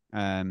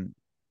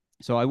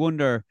 So I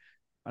wonder.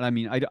 And I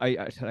mean,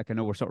 I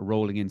know we're sort of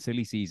rolling in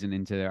silly season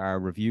into our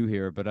review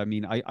here, but I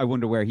mean, I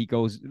wonder where he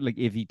goes. Like,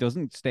 if he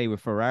doesn't stay with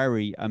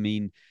Ferrari, I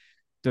mean,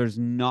 there's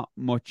not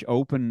much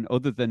open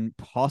other than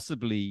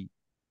possibly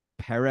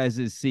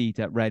Perez's seat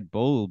at Red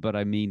Bull. But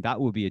I mean,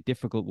 that would be a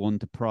difficult one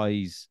to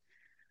prize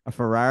a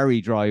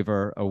Ferrari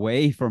driver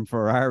away from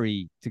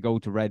Ferrari to go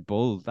to Red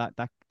Bull.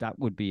 That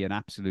would be an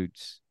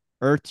absolute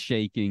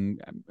earth-shaking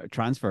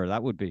transfer.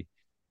 That would be.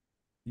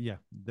 yeah,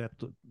 that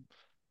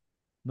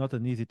not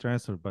an easy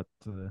transfer, but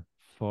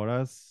for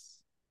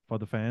us, for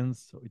the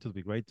fans, it would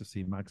be great to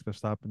see Max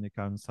Verstappen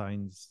account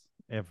signs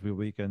every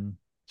weekend,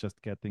 just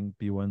getting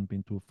P1,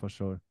 P2 for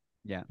sure.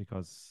 Yeah.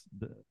 Because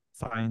the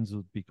signs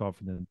would be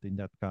confident in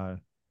that car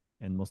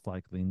and most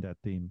likely in that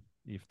team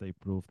if they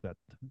prove that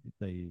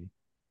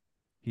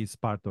he's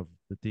part of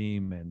the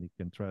team and he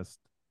can trust.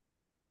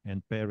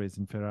 And Perez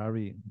and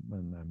Ferrari,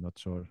 and I'm not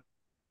sure.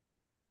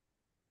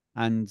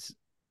 And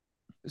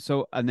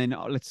so, and then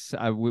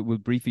we'll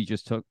briefly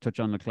just touch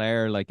on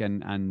Leclerc, like,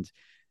 and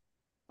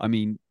I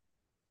mean,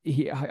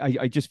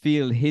 I just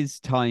feel his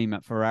time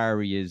at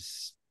Ferrari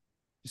is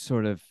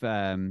sort of,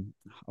 I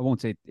won't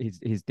say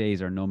his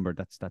days are numbered.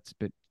 That's a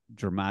bit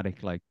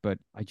dramatic, like, but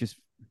I just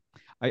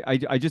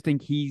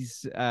think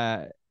he's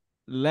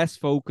less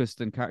focused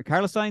than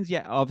Carlos Sainz.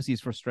 Yeah, obviously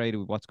he's frustrated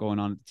with what's going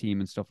on at the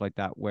team and stuff like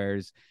that.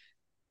 Whereas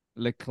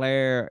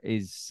Leclerc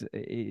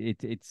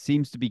it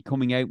seems to be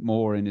coming out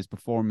more in his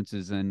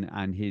performances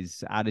and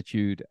his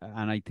attitude.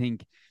 And I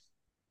think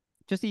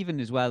just even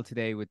as well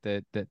today with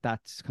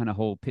that's kind of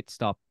whole pit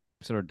stop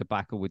sort of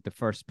debacle with the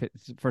first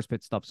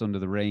pit stops under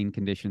the rain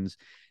conditions,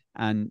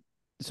 and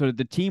sort of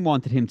the team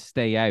wanted him to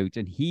stay out,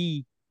 and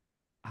he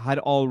had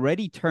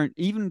already turned,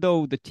 even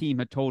though the team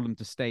had told him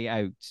to stay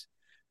out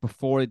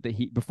before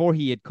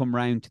he had come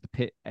round to the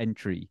pit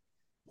entry,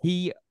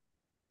 he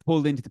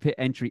pulled into the pit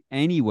entry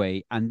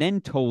anyway, and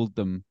then told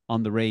them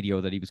on the radio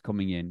that he was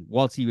coming in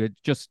while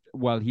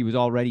he was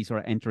already sort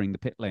of entering the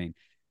pit lane.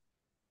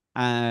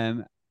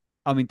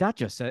 I mean, that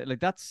just like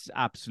that's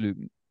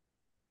absolute.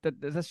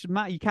 That's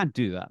you can't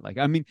do that. Like,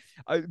 I mean,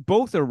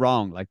 both are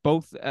wrong. Like,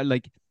 both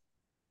like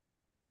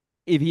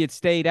if he had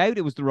stayed out,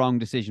 it was the wrong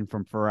decision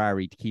from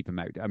Ferrari to keep him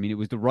out. I mean, it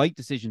was the right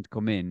decision to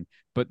come in,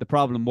 but the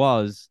problem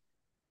was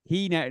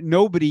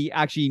nobody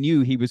actually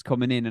knew he was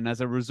coming in, and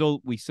as a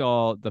result, we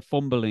saw the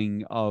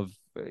fumbling of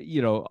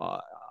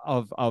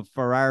of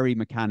Ferrari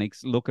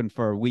mechanics looking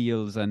for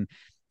wheels and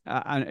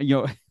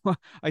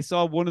I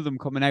saw one of them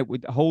coming out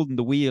with holding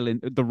the wheel in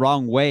the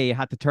wrong way,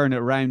 had to turn it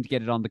around to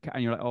get it on the car,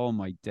 and you're like, oh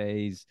my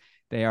days,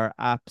 they are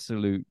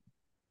absolute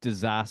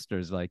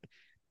disasters. Like,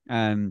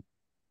 and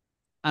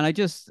I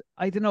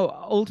don't know.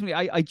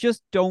 Ultimately, I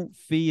just don't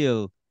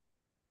feel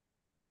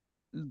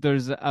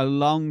there's a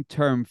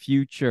long-term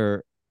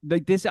future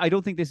like this. I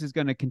don't think this is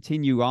going to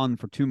continue on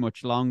for too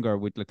much longer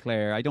with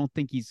Leclerc. I don't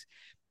think he's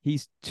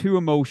too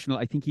emotional.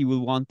 I think he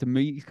will want to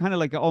move. He's kind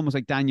of like almost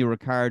like Daniel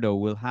Ricciardo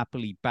will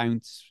happily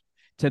bounce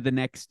to the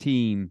next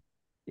team,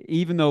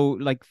 even though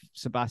like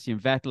Sebastian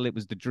Vettel, it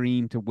was the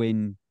dream to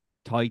win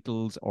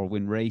titles or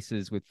win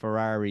races with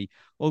Ferrari.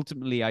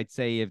 Ultimately, I'd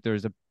say if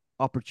there's an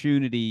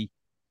opportunity,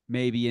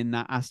 maybe in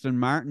that Aston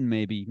Martin,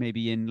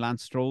 maybe in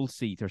Lance Stroll's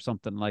seat or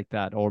something like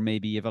that, or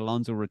maybe if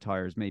Alonso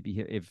retires, maybe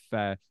if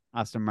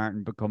Aston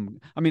Martin become.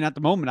 I mean, at the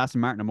moment,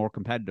 Aston Martin are more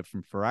competitive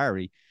from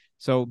Ferrari,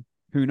 so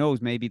who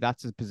knows? Maybe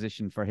that's a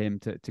position for him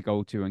to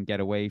go to and get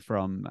away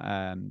from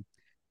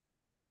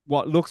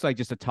what looks like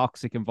just a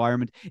toxic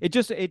environment. It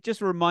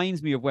just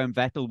reminds me of when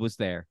Vettel was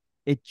there.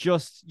 It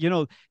just,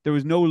 there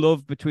was no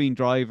love between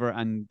driver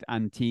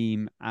and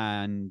team,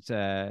 and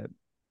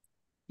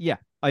yeah,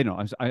 I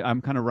know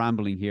I'm kind of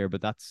rambling here,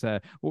 but that's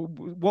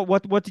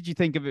what did you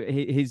think of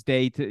his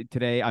day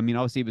today? I mean,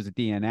 obviously it was a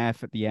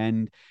DNF at the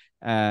end.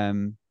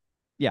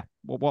 Yeah,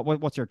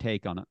 what's your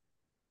take on it?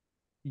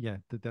 Yeah,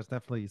 there's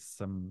definitely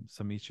some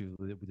issues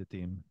with the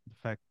team. The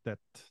fact that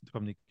the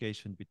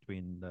communication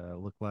between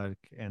Leclerc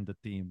and the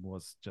team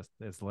was just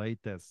as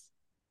late as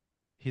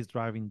he's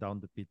driving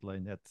down the pit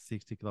lane at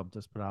 60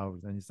 kilometers per hour,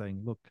 and he's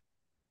saying, "Look,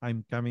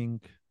 I'm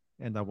coming,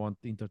 and I want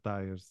Inter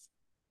tires."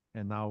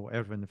 And now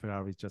everyone in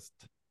Ferrari is just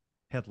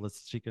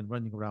headless chicken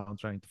running around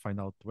trying to find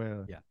out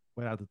where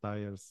are the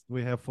tires.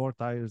 We have 4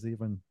 tires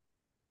even,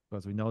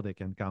 because we know they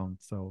can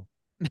count. So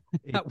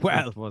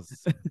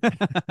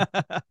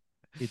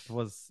it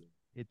was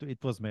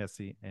it was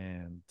messy,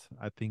 and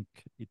I think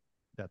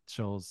that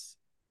shows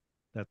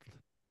that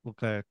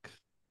Leclerc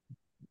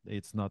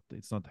it's not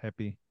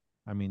happy.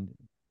 I mean,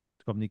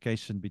 the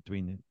communication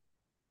between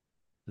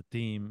the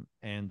team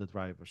and the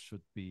driver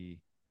should be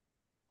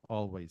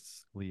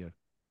always clear,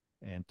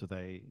 and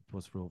today it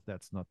was proved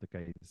that's not the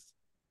case.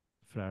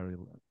 Ferrari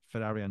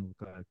and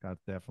Leclerc are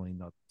definitely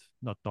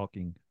not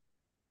talking.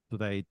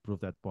 Today it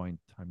proved that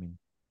point. I mean,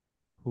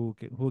 who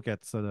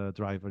gets a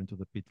driver into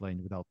the pit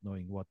lane without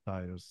knowing what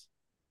tires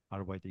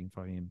are waiting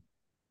for him?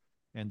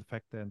 And the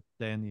fact that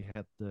then he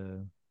had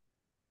the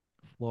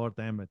floor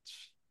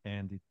damage,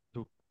 and it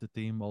took the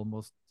team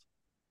almost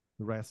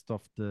the rest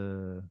of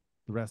the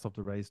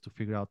race to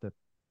figure out that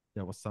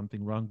there was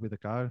something wrong with the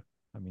car.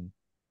 I mean,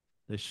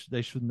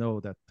 they should know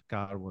that the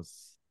car there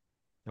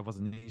was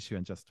an issue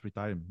and just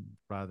retire him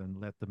rather than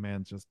let the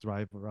man just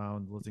drive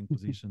around losing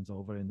positions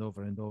over and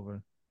over and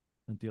over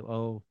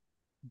until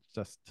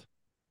just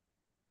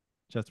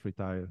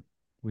retire.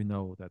 We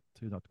know that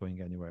you're not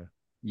going anywhere.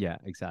 Yeah,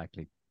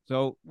 exactly.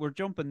 So we're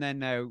jumping then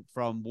now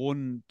from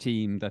one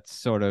team that's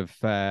sort of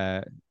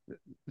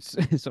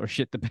sort of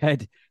shit the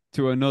bed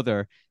to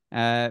another.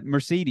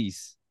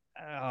 Mercedes.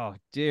 Oh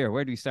dear,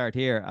 where do we start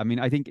here? I mean,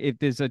 I think if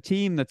there's a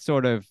team that's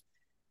sort of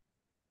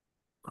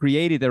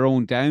created their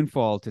own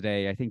downfall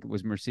today. I think it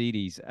was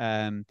Mercedes.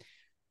 I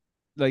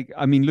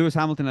mean, Lewis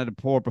Hamilton had a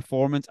poor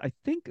performance. I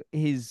think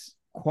his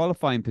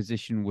qualifying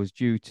position was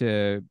due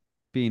to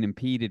being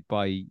impeded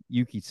by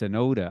Yuki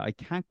Tsunoda. I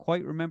can't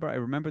quite remember. I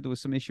remember there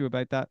was some issue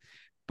about that,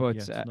 but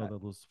Yeah,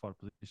 Tsunoda was for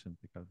position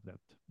because of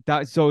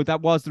that.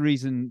 that was the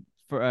reason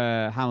for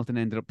Hamilton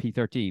ended up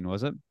P13,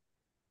 was it?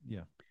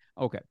 Yeah.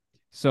 Okay.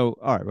 So,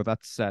 all right. Well, that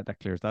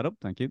clears that up.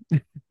 Thank you.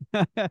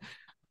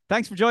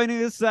 Thanks for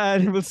joining us.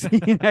 We'll see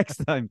you next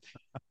time.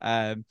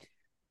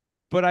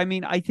 But I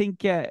mean, I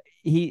think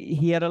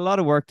he had a lot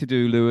of work to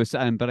do, Lewis.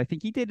 But I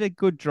think he did a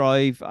good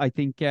drive. I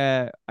think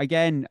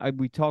again,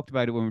 we talked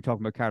about it when we were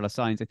talking about Carlos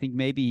Sainz. I think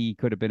maybe he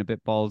could have been a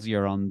bit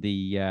ballsier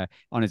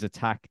on his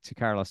attack to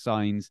Carlos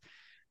Sainz.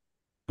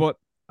 But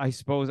I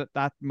suppose at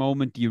that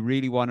moment, do you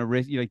really want to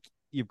risk?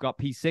 You've got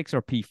P6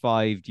 or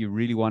P5. Do you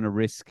really want to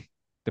risk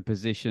the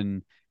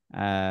position?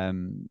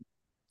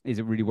 Is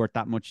it really worth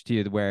that much to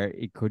you where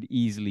it could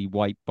easily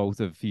wipe both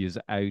of you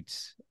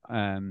out?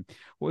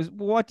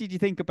 What did you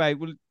think about?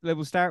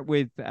 We'll start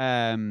with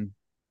I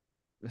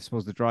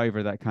suppose the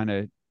driver that kind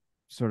of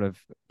sort of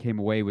came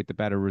away with the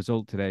better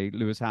result today,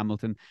 Lewis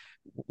Hamilton.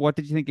 What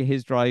did you think of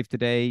his drive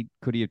today?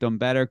 Could he have done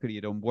better? Could he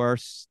have done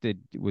worse?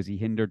 Was he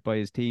hindered by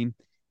his team?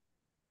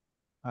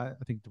 I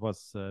think it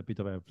was a bit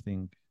of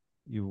everything.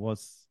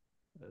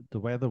 The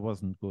weather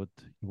wasn't good.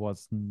 He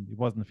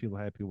wasn't feel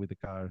happy with the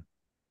car.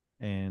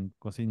 And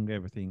considering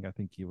everything, I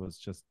think he was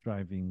just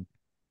driving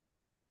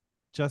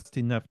just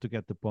enough to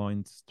get the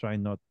points. Try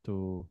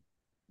to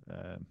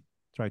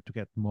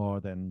get more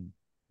than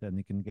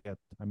he can get.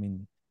 I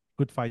mean,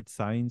 could fight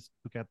Sainz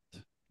to get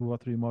 2 or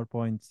 3 more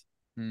points,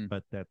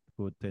 but that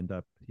could end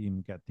up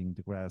him getting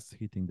the grass,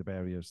 hitting the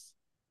barriers.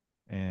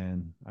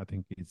 And I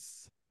think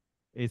it's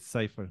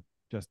safer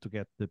just to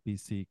get the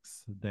P6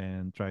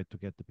 than try to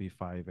get the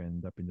P5 and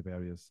end up in the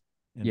barriers.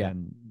 And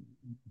then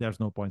there's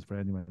no points for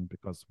anyone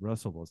because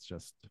Russell was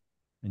just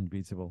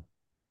invisible,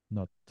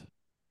 not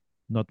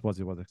what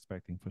he was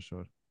expecting for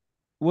sure.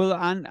 Well,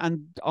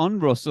 and on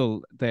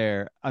Russell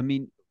there, I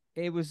mean,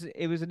 it was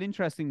an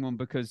interesting one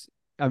because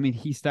I mean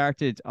he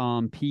started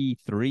on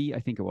P3, I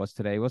think it was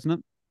today, wasn't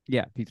it?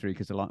 Yeah, P3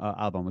 because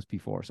Albon was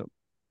P4, so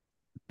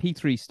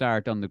P3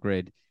 start on the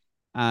grid,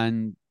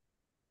 and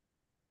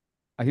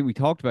I think we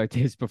talked about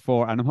this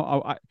before, and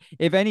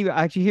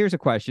actually, here's a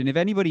question: if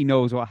anybody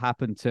knows what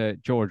happened to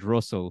George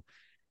Russell,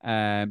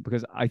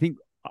 because I think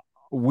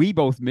we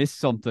both missed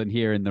something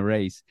here in the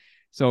race.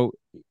 So,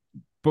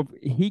 but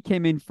he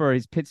came in for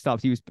his pit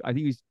stops. I think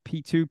he was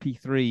P2,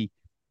 P3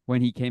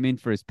 when he came in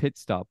for his pit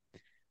stop,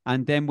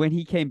 and then when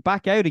he came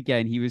back out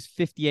again, he was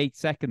 58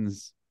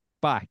 seconds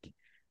back,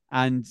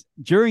 and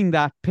during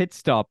that pit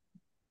stop,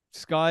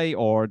 Sky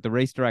or the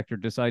race director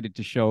decided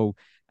to show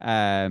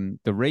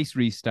the race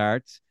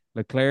restarts,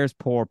 Leclerc's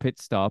poor pit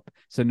stop,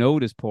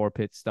 Tsunoda's poor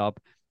pit stop,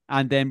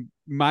 and then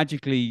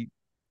magically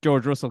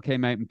George Russell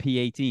came out in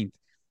P18th.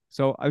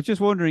 So I was just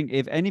wondering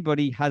if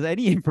anybody has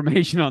any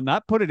information on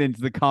that, put it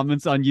into the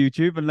comments on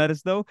YouTube and let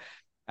us know.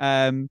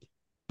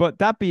 But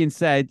that being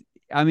said,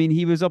 I mean,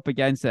 he was up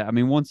against it. I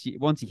mean, once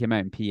he came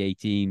out in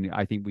P18,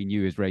 I think we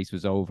knew his race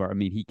was over. I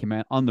mean, he came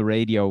out on the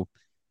radio.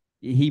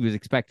 He was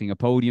expecting a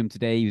podium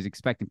today. He was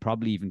expecting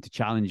probably even to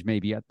challenge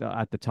maybe at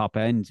the top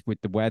end with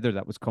the weather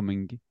that was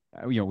coming,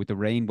 with the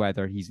rain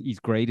weather. He's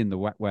great in the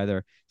wet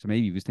weather. So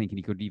maybe he was thinking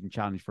he could even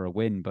challenge for a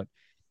win. But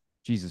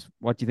Jesus,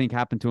 what do you think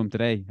happened to him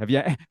today? Have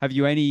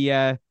you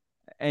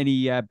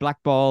any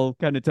black ball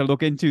kind of to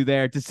look into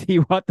there to see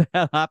what the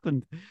hell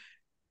happened?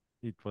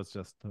 It was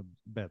just a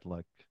bad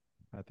luck.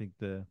 I think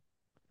the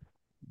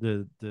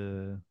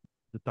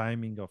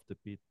timing of the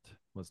pit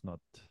was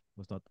not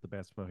the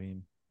best for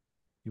him.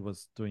 He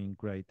was doing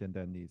great, and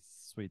then he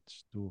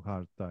switched to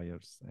hard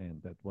tires,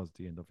 and that was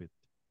the end of it.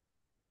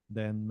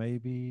 Then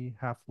maybe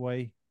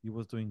halfway, he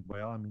was doing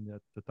well. I mean,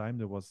 at the time,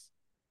 there was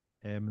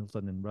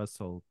Hamilton and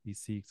Russell,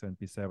 P6 and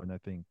P7, I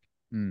think.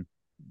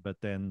 But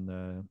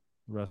then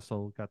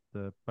Russell got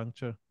the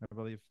puncture, I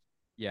believe.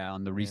 Yeah,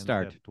 on the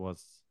restart.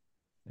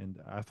 And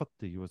I thought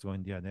he was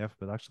going DNF,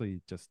 but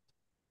actually just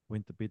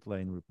went to pit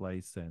lane,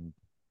 replace, and,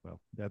 well,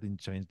 that didn't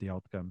change the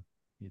outcome.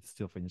 He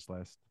still finished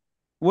last.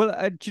 Well,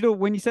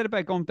 when you said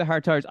about going with the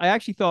hard tires, I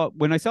actually thought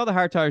when I saw the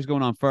hard tires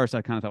going on first,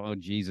 I kind of thought, oh,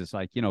 Jesus,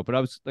 but I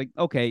was like,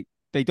 okay,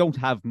 they don't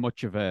have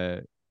much of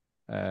an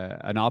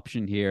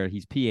option here.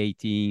 He's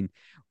P18,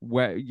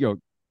 where,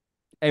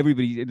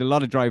 a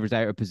lot of drivers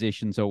out of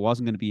position, so it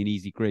wasn't going to be an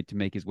easy grid to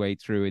make his way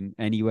through in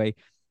anyway.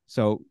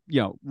 So,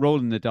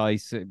 rolling the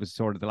dice, it was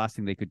sort of the last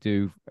thing they could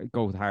do,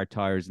 go with hard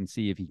tires and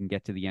see if he can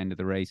get to the end of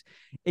the race.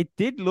 It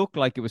did look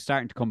like it was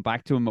starting to come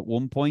back to him at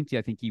one point.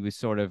 I think he was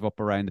sort of up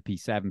around the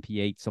P7,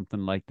 P8, something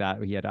like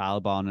that. He had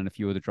Albon and a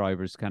few other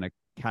drivers kind of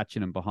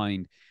catching him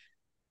behind.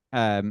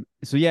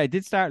 So, yeah, it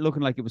did start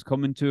looking like it was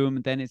coming to him,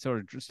 and then it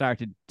sort of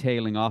started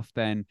tailing off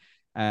then.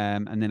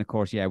 And then, of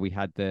course, yeah, we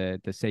had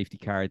the safety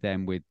car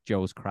then with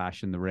Joe's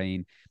crash in the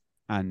rain.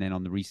 and then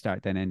on the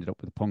restart, then ended up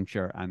with a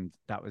puncture, and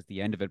that was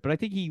the end of it. But I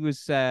think he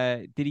was.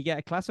 Did he get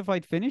a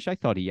classified finish? I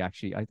thought he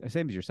actually.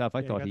 Same as yourself. I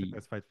Yeah, thought got a he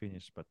classified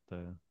finish, but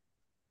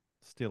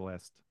still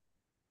last.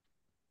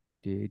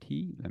 did.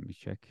 He let me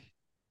check.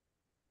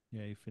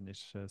 Yeah, he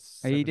finished He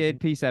 17th. did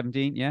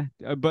P17, yeah.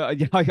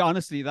 But I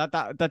honestly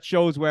that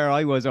shows where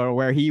I was or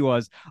where he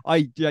was.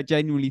 I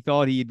genuinely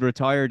thought he'd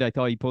retired. I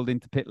thought he pulled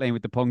into pit lane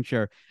with the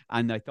puncture,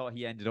 and I thought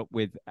he ended up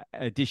with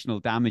additional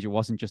damage. It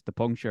wasn't just the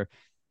puncture,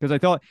 because I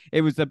thought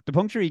it was the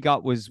puncture he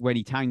got was when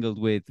he tangled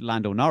with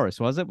Lando Norris.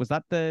 Was it? Was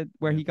that the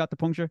where Yeah. he got the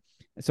puncture?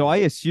 So I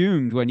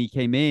assumed when he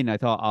came in, I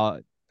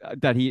thought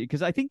that he,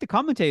 because I think the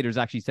commentators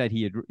actually said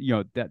he had,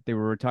 that they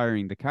were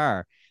retiring the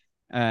car.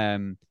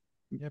 Um,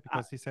 Yeah,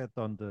 because he said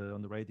on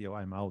the radio,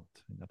 "I'm out,"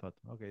 and I thought,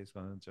 okay, he's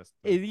gonna just.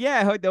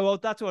 Yeah, well,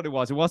 that's what it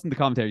was. It wasn't the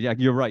commentator. Yeah,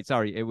 you're right.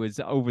 Sorry, it was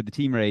over the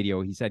team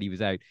radio. He said he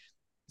was out.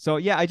 So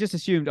yeah, I just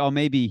assumed, oh,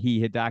 maybe he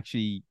had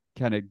actually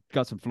kind of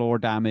got some floor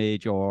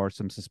damage or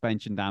some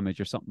suspension damage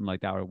or something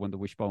like that, or one of the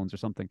wishbones or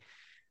something.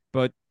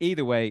 But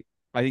either way,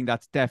 I think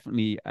that's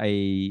definitely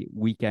a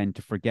weekend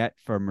to forget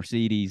for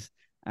Mercedes.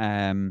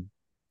 Every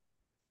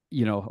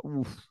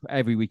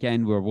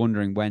weekend we're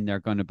wondering when they're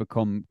going to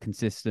become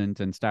consistent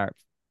and start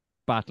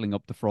battling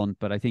up the front.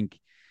 But I think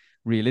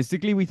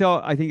realistically,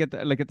 I think at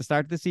the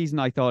start of the season,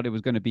 I thought it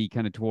was going to be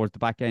kind of towards the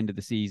back end of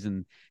the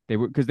season. They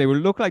were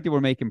look like they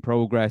were making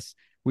progress.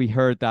 We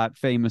heard that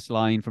famous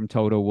line from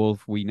Toto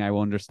Wolff: "We now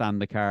understand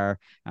the car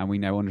and we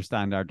now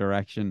understand our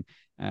direction."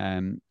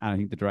 And I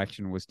think the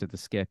direction was to the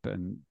skip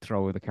and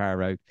throw the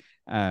car out.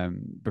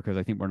 Because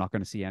I think we're not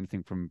going to see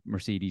anything from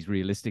Mercedes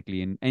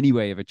realistically in any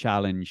way of a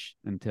challenge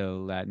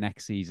until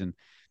next season.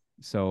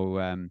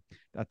 So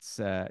that's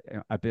a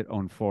bit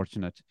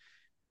unfortunate.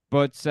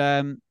 But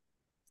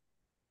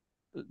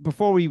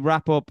before we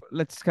wrap up,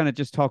 let's kind of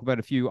just talk about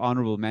a few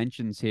honorable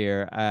mentions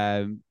here.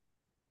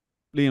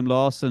 Liam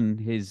Lawson,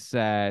 his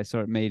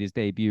sort of made his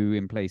debut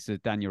in place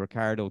of Daniel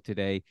Ricciardo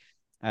today.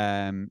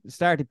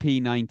 Started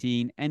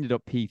P19, ended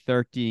up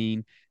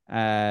P13,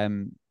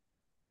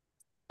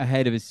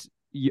 ahead of his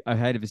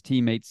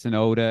teammate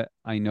Tsunoda.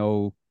 I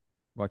know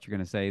what you're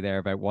going to say there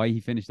about why he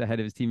finished ahead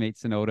of his teammate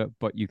Tsunoda,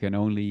 but you can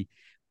only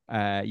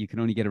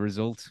get a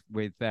result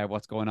with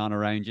what's going on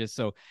around you.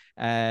 So,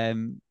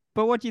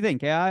 but what do you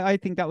think? I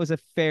think that was a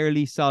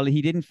fairly solid.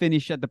 He didn't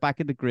finish at the back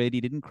of the grid.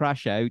 He didn't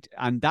crash out,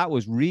 and that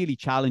was really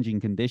challenging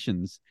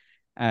conditions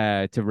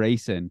to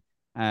race in.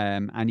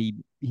 And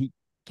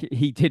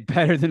he did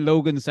better than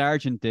Logan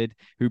Sargent did,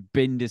 who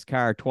binned his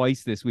car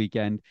twice this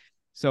weekend.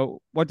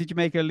 So, what did you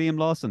make of Liam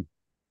Lawson?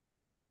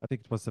 I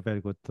think it was a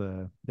very good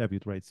debut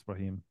race for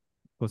him,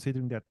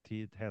 considering that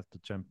he had to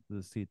jump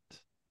the seat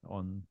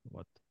on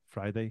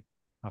Friday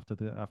after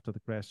the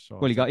crash.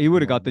 Well, he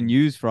would have got the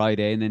news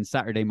Friday, and then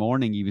Saturday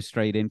morning he was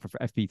straight in for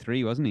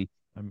FP3, wasn't he?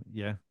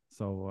 Yeah.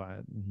 So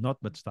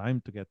not much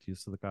time to get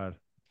used to the car.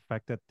 The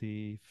fact that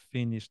he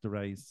finished the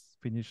race,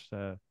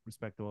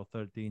 respectable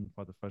 13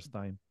 for the first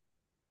time.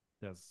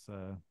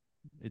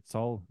 It's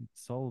all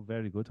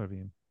very good for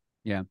him.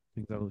 Yeah,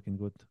 things are looking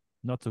good.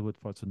 Not so good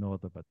for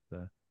Tsunoda, but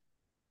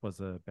was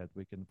a bad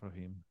weekend for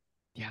him.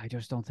 Yeah, I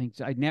just don't think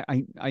so. I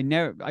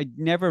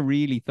never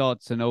really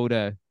thought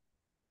Tsunoda.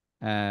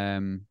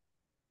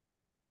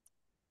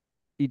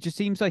 It just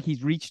seems like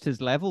he's reached his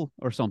level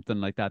or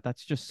something like that.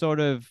 That's just sort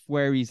of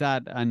where he's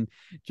at, and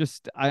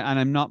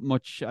I'm not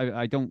much.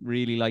 I don't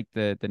really like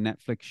the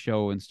Netflix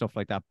show and stuff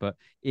like that. But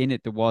in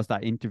it, there was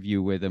that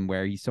interview with him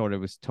where he sort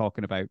of was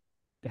talking about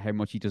how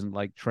much he doesn't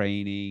like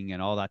training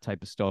and all that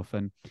type of stuff.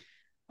 And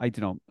I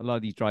don't know, a lot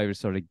of these drivers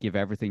sort of give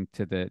everything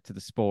to the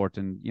sport,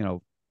 and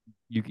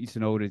Yuki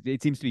Tsunoda,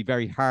 it seems to be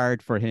very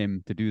hard for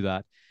him to do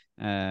that.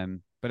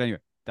 But anyway,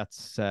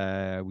 that's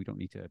we don't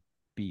need to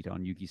beat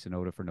on Yuki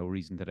Tsunoda for no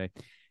reason today.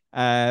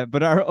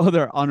 But our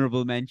other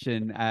honorable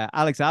mention,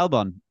 Alex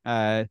Albon.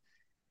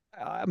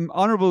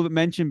 Honorable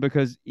mention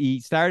because he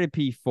started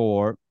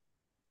P4,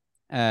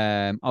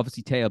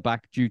 obviously tailed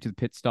back due to the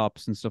pit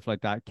stops and stuff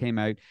like that. Came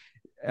out.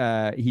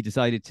 He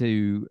decided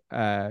to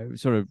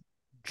sort of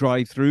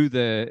drive through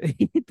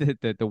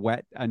the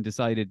wet and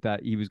decided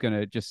that he was going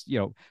to just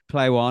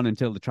plow on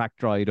until the track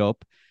dried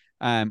up,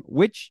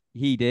 which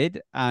he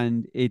did,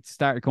 and it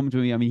started coming to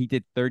me. I mean, he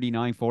did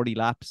 39-40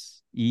 laps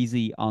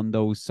easy on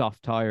those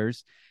soft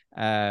tires,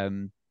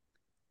 and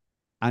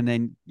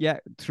then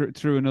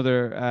through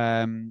another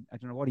I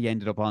don't know what he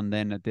ended up on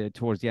then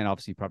towards the end.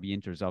 Obviously probably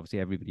Inters, obviously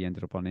everybody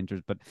ended up on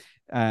Inters, but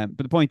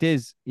the point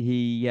is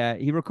he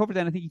recovered.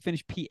 Then I think he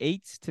finished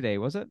P8 today,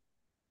 was it?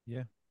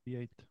 Yeah,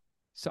 P8.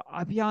 So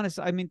I'll be honest,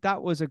 I mean,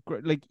 that was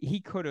like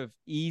he could have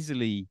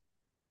easily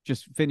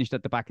just finished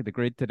at the back of the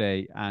grid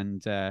today,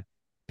 and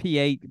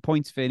P8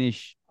 points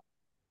finish.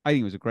 I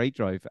think it was a great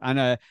drive,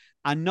 and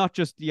not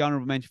just the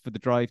honorable mention for the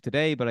drive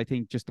today, but I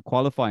think just the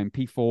qualifying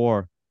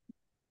P4,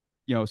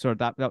 sort of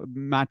that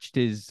matched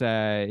his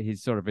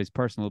sort of his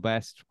personal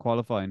best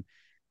qualifying.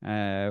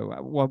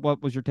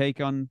 What was your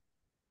take on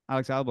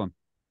Alex Albon?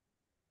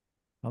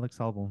 Alex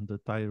Albon, the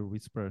tire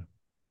whisperer.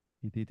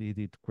 He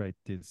did great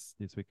this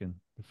weekend.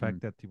 The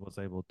fact that he was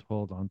able to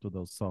hold on to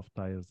those soft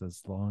tires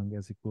as long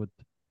as he could,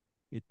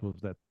 it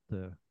proves that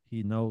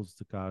he knows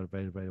the car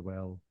very, very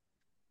well.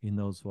 He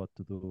knows what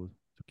to do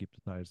to keep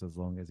the tires as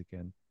long as he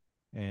can,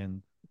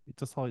 and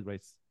it's a solid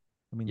race.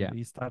 I mean, Yeah.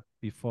 he started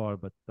before,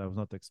 but I was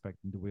not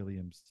expecting the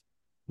Williams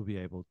to be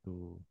able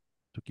to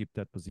keep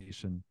that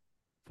position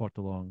for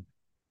too long.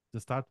 The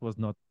start was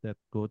not that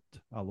good.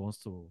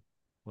 Alonso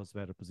was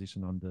better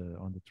positioned on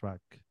the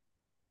track,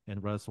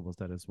 and Russell was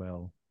there as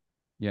well.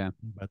 Yeah.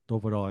 But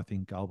overall, I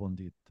think Albon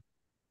did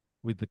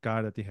with the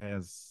car that he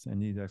has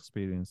and his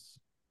experience.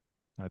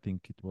 I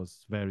think it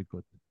was very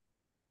good.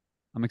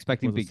 I'm It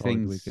expecting was a big solid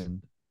things.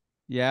 weekend.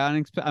 Yeah,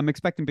 I'm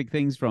expecting big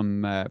things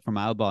from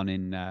Albon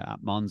in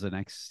at Monza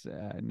next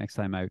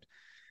time out.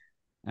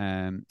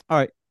 All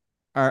right.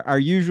 Our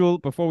usual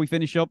before we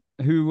finish up,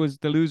 who was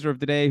the loser of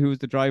the day? Who was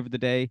the driver of the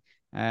day?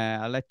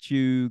 I'll let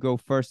you go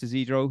first,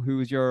 Isidro. Who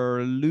was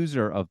your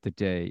loser of the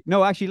day?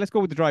 No, actually, let's go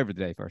with the driver of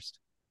the day first.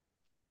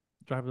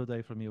 Driver of the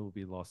day for me will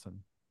be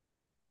Lawson.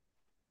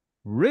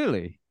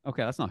 Really?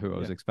 Okay, that's not who I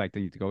was Yeah.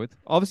 expecting you to go with.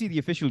 Obviously, the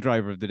official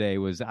driver of the day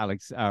was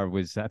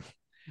Alonso.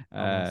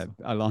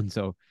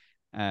 Alonso.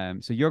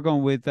 So you're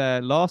going with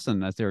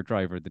Lawson as their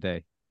driver of the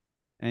day.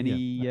 Yeah,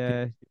 Any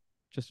I think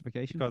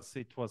justification? because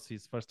it was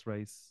his first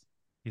race.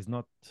 He's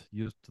not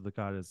used to the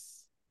car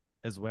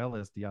as well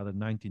as the other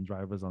 19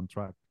 drivers on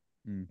track,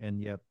 Mm.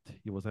 and yet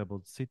he was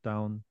able to sit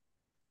down,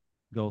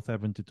 go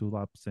 72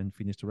 laps, and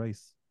finish the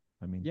race.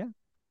 I mean, Yeah.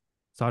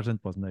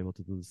 Sargent wasn't able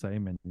to do the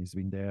same, and he's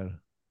been there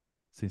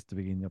since the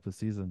beginning of the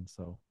season.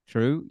 So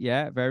True.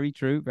 Yeah, very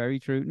true. Very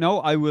true. No,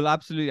 I will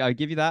absolutely. I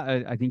give you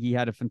that. I think he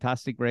had a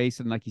fantastic race,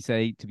 and like you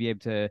say, to be able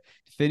to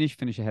finish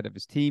ahead of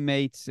his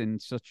teammates in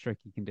such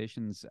tricky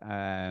conditions,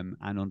 and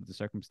under the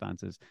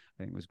circumstances,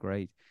 I think it was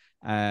great.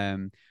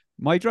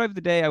 My drive of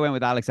the day, I went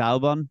with Alex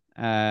Albon.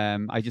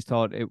 I just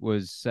thought it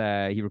was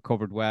he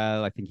recovered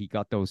well. I think he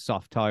got those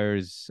soft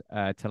tires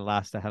to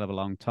last a hell of a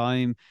long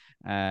time,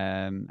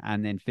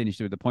 and then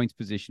finished with the points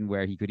position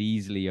where he could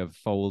easily have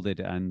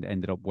folded and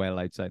ended up well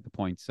outside the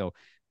points. So.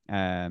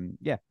 Yeah,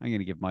 I'm going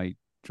to give my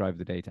drive of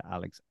the day to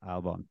Alex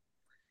Albon.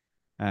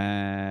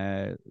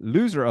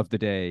 Loser of the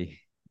day,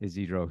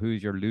 Isidro.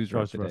 Who's your loser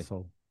of George the day?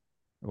 Russell,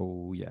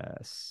 Oh,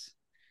 yes.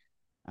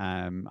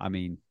 I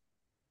mean,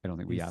 I don't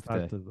think we he have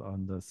to. started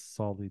on the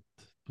solid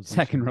position.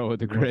 Second row of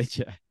the grid,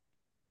 yeah.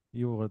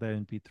 You were there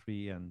in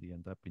P3 and he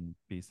ended up in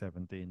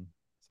P17.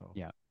 So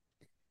Yeah.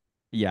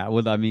 Yeah,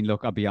 well, I mean,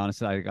 look, I'll be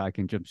honest, I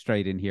can jump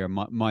straight in here.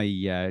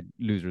 My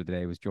loser of the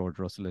day was George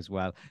Russell as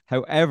well.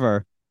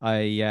 However,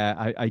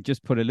 I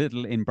just put a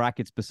little in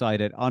brackets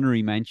beside it.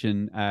 Honorary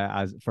mention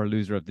as for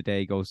loser of the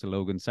day goes to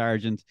Logan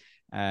Sargent,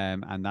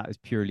 and that is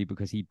purely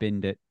because he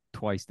binned it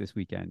twice this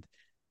weekend.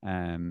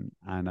 And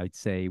I'd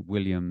say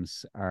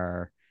Williams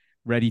are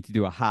ready to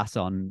do a Haas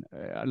on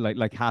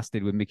like Haas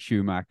did with Mick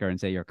Schumacher and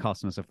say you're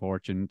costing us a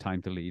fortune,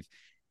 time to leave.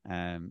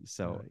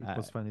 So it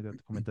was funny that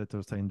the commentator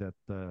was saying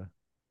that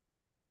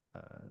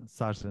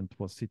Sargent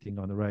was sitting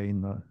on the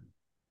rain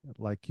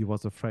like he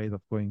was afraid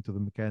of going to the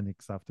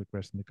mechanics after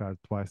crashing the car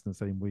twice in the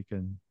same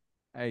weekend.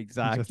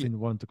 exactly. He just didn't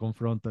want to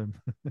confront them.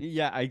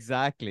 Yeah,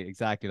 exactly.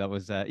 That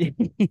was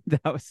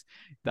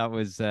that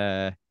was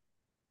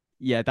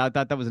yeah,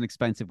 that was an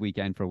expensive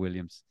weekend for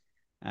Williams.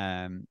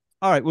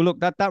 All right, well look,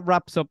 that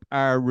wraps up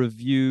our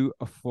review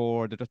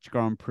for the Dutch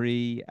Grand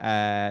Prix.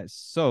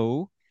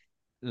 So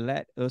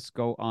let us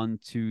go on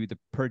to the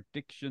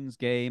predictions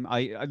game.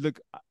 I look,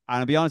 and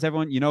I'll be honest,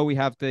 everyone, we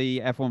have the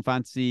F1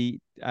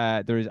 fantasy.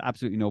 There is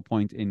absolutely no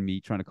point in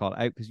me trying to call it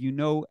out because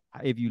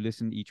if you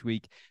listen each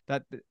week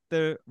that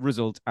the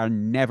results are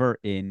never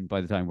in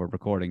by the time we're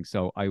recording.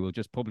 So I will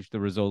just publish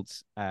the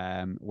results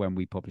when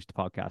we publish the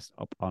podcast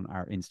up on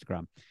our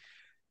Instagram.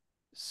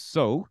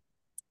 So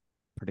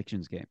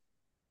predictions game.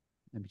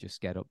 Let me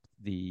just get up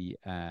the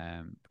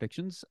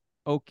predictions.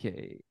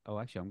 Okay. Oh,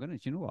 actually,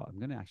 you know what? I'm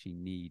gonna actually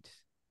need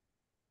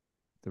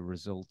the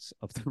results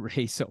of the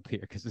race up here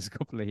because there's a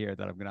couple of here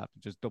that I'm gonna have to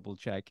just double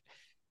check.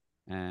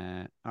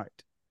 All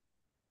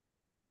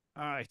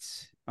right.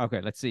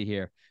 Okay, let's see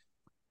here.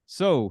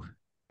 So,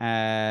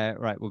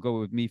 right, we'll go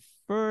with me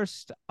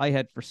first. I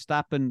had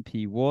Verstappen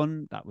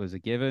P1, that was a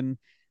given.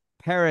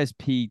 Perez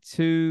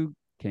P2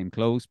 came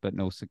close, but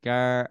no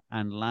cigar,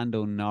 and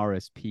Lando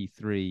Norris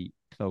P3,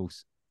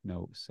 close,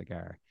 no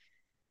cigar.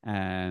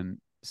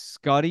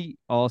 Scotty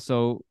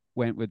also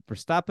went with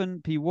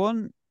Verstappen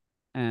P1.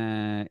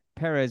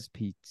 Perez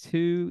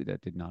P2,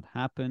 that did not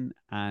happen,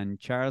 and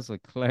Charles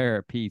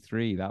Leclerc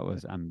P3, that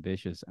was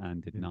ambitious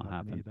and did not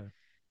happen.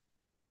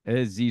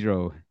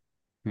 Zero.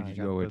 Who did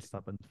you go with?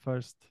 Verstappen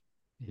first.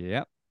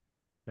 Yep.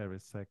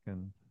 Perez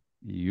second.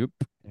 Yep.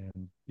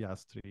 And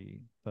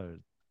Piastri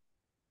third.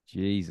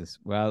 Jesus.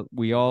 Well,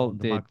 we all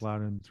the did.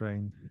 McLaren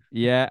train.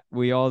 Yeah,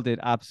 we all did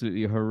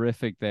absolutely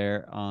horrific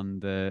there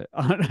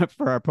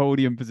for our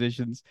podium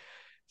positions.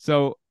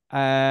 So,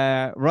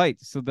 right.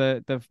 So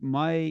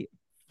my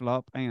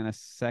flop. Hang on a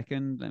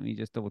second. Let me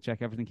just double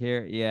check everything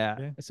here.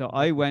 Yeah. So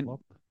I went.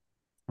 Flop.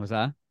 Was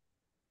that?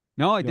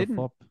 No, I Your didn't.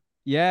 Flop.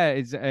 Yeah,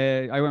 it's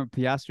I went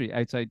with Piastri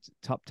outside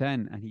top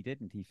 10 and he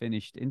didn't. He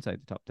finished inside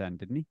the top 10,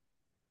 didn't he?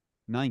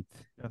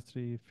 Ninth. Just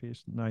three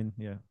fish, nine.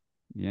 Yeah.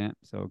 Yeah,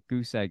 so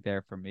goose egg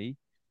there for me.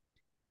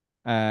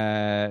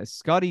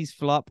 Scotty's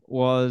flop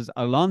was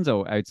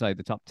Alonso outside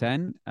the top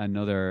 10,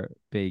 another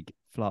big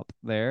flop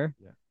there.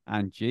 Yeah.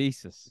 And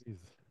Jesus, Jeez.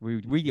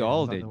 we Yeah,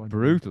 all another did one.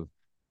 brutal.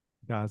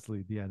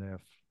 Gasly, DNF.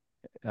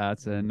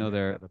 That's And we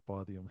another had a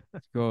podium.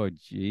 good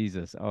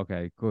Jesus.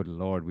 Okay, good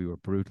Lord, we were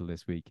brutal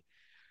this week.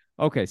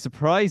 Okay,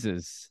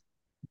 surprises.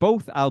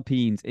 Both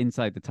Alpines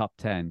inside the top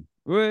 10.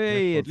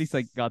 Way, at least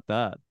I got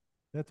that.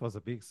 That was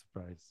a big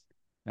surprise.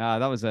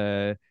 That was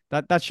a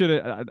that should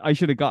have I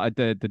should have got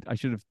the I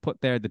should have put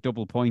there the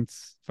double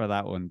points for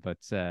that one, but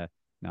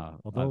no.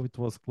 Although it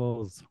was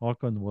close,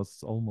 Ocon was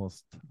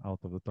almost out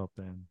of the top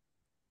 10.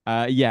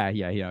 Yeah.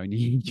 And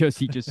he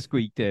just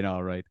squeaked in,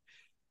 all right.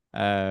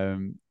 All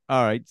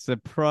right.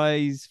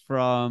 Surprise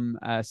from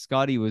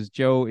Scotty was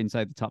Joe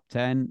inside the top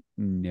 10.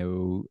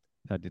 No,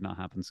 that did not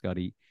happen,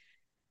 Scotty.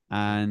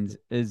 And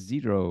a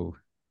zero.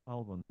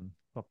 Albon,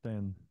 top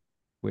 10.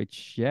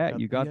 Which, yeah,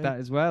 you got P8. that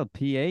as well.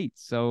 P8.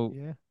 So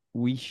Yeah,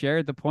 we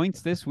shared the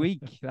points this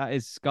week. That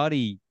is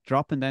Scotty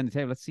dropping down the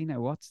table. Let's see now.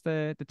 What's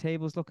the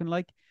tables looking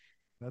like?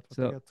 that's what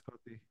So I got,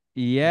 Scotty.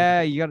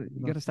 yeah, You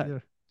you gotta start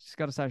here. just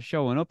gotta start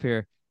showing up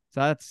here.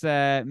 So that's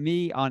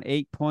me on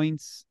 8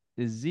 points,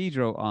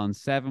 Zedro on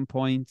 7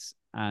 points,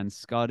 and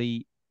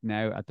Scotty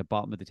now at the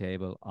bottom of the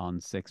table on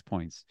 6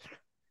 points.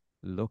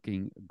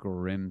 Looking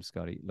grim,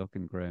 Scotty.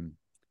 Looking grim.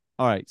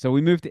 All right, so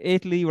we moved to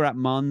Italy. We're at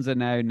Monza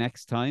now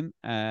next time.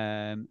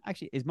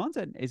 Actually, is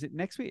Monza, is it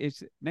next week?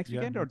 Is it next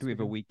weekend or next do we have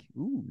a weekend.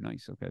 week? Ooh,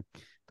 nice. Okay.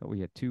 Thought we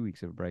had 2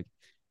 weeks of a break.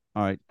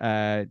 All right.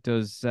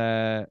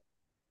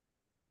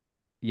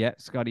 Yeah,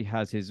 Scotty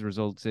has his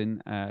results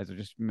in,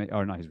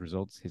 or not his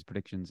results, his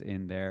predictions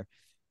in there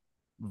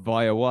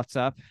via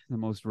WhatsApp, the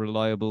most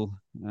reliable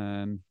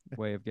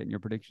way of getting your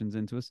predictions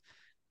into us.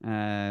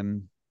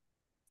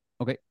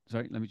 Okay,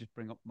 sorry, let me just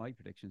bring up my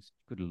predictions.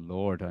 Good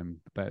Lord, I'm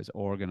about as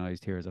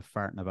organized here as a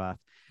fart in a bath.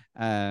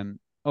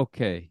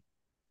 Okay.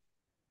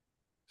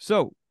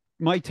 So,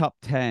 my top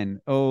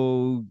 10.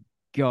 Oh,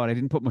 God, I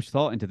didn't put much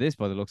thought into this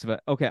by the looks of it.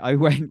 Okay, I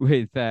went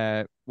with,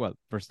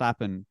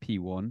 Verstappen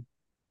P1.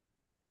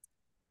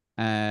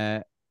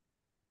 Now,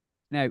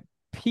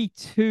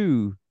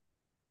 P2,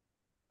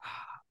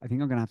 I think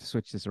I'm going to have to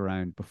switch this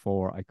around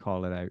before I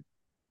call it out.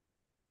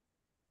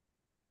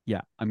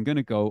 Yeah, I'm going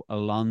to go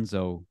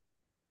Alonso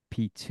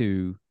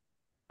P2,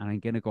 and I'm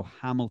going to go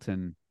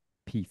Hamilton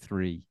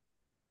P3.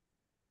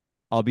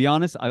 I'll be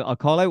honest, I'll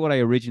call out what I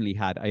originally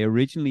had. I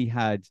originally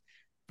had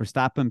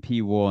Verstappen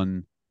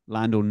P1,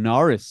 Lando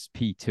Norris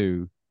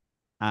P2,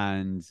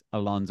 and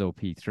Alonso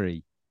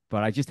P3.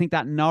 But I just think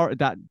that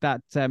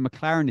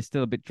McLaren is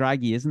still a bit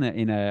draggy, isn't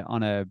it?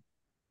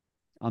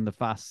 On the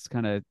fast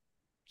kind of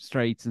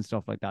straights and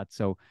stuff like that.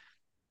 So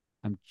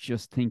I'm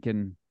just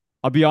thinking.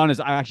 I'll be honest.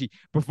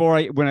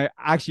 When I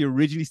actually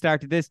originally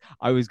started this,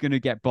 I was gonna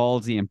get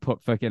ballsy and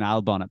put fucking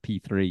Albon at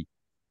P3.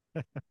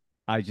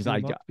 I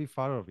not be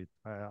far of it.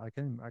 I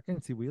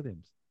can see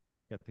Williams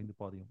getting the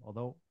podium,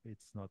 although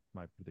it's not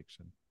my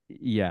prediction.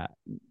 Yeah.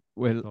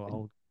 Well,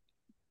 So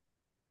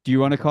do you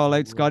want to I'll call go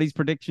out Scotty's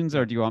predictions, or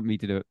yeah. do you want me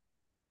to do it?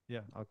 Yeah,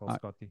 I'll call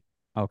Scotty.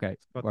 Okay.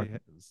 Scotty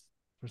has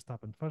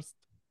Verstappen first,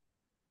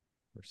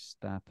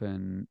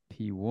 Verstappen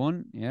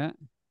P1. Yeah.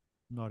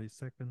 Norris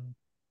second.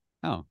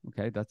 Oh,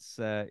 okay. That's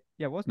it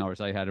was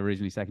Norris I had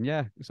originally second.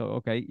 Yeah. So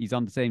okay, he's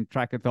on the same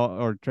track of thought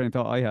or train of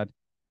thought I had.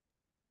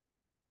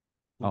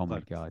 Oh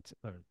my God.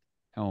 Third.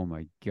 Oh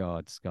my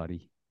God,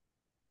 Scotty.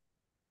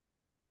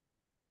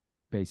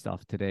 Based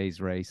off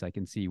today's race, I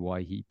can see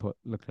why he put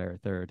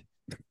Leclerc third.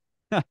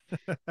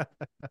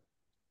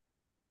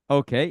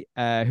 Okay.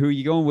 Who are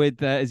you going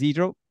with,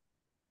 Isidro?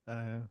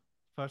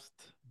 First,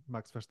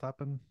 Max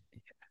Verstappen.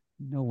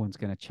 No one's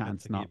gonna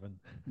chance not. Given.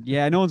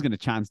 Yeah, no one's gonna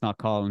chance not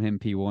calling him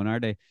P1, are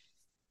they?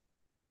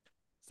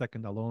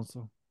 Second,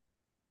 Alonso.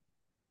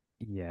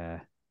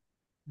 Yeah.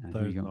 And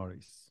Third,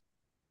 Norris.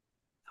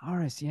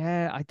 Norris,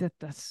 yeah.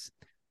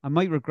 I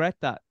might regret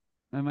that.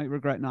 I might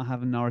regret not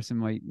having Norris in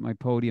my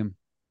podium.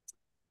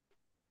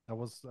 I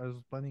was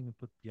planning to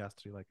put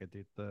Piastri like I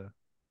did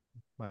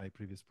my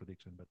previous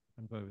prediction, but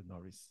I'm going with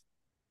Norris.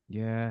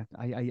 Yeah,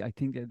 I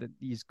think that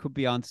you could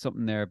be on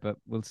something there, but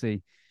we'll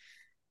see.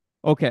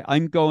 Okay,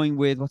 I'm going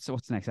with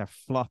what's next? Our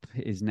flop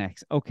is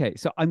next. Okay,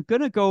 so I'm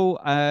gonna go.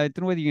 I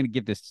don't know whether you're gonna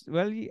give this.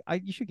 Well, you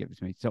should give it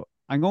to me. So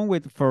I'm going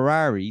with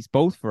Ferraris,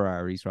 both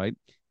Ferraris, right?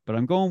 But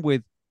I'm going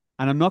with,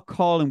 and I'm not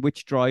calling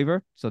which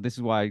driver. So this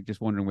is why I'm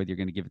just wondering whether you're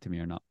going to give it to me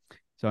or not.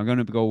 So I'm going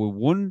to go with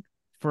one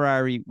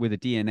Ferrari with a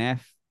DNF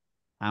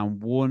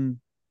and one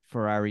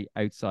Ferrari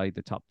outside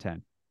the top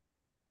 10.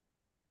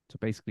 So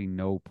basically,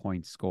 no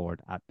points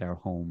scored at their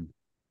home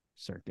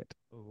circuit.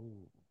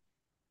 Oh.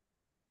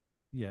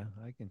 Yeah,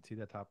 I can see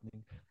that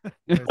happening.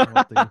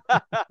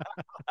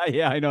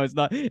 Yeah, I know it's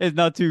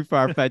not too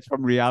far fetched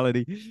from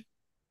reality.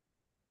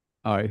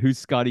 All right, who's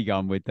Scotty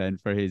gone with then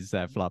for his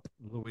flop?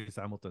 Lewis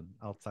Hamilton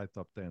outside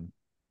top 10.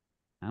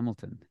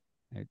 Hamilton.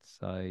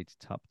 outside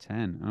top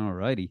 10. All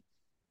righty.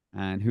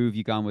 And who have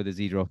you gone with,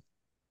 Isidro?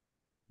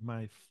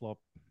 My flop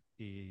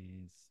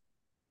is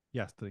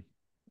Piastri,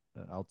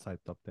 outside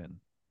top 10.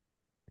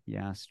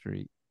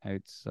 Piastri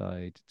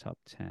outside top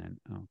 10.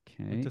 It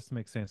Okay. just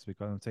makes sense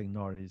because I'm saying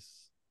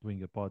Norris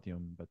doing a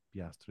podium, but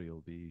Piastri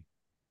will be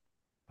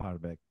far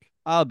back.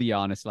 I'll be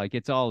honest, like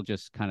it's all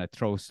just kind of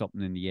throw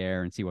something in the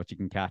air and see what you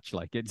can catch.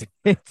 Like it's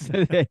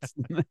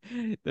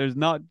there's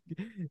not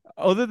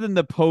other than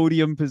the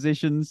podium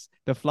positions,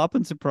 the flop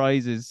and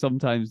surprises,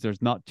 sometimes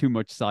there's not too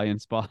much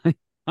science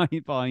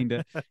behind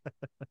it.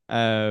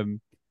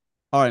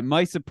 All right,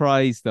 my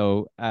surprise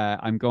though,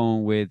 I'm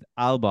going with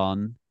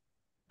Albon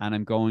and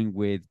I'm going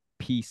with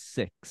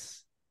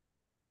P6.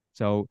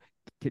 So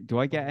do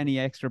I get any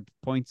extra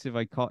points if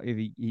I caught if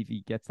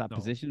he gets that No.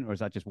 position, or is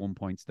that just 1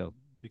 point still?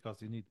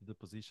 Because you need the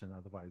position,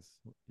 otherwise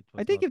it I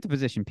was did not. give the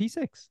position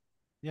P6.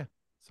 Yeah,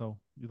 so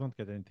you don't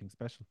get anything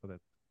special for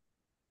that.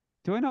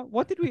 Do I not?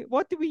 What did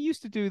we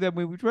used to do then?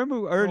 We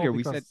remember earlier No,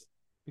 we said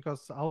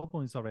because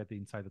Albon is already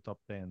inside the top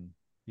 10.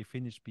 He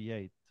finished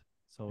P8,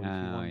 so if he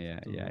oh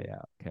wanted to,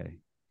 yeah, okay.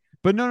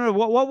 But no,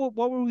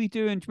 what were we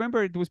doing? Do you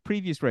remember there was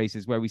previous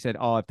races where we said,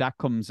 oh, if that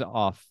comes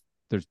off,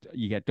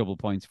 you get double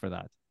points for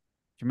that.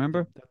 Do you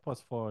remember? that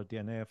was for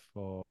DNF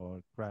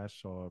or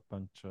crash or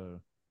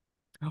puncture.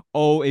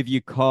 Oh, if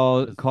you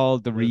called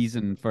the there's-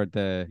 reason for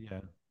the Yeah,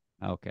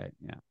 okay,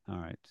 yeah, all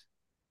right.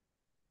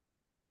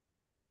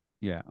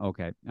 Yeah,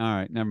 okay. All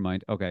right, never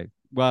mind. Okay.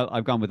 Well,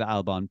 I've gone with the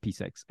Albon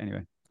P6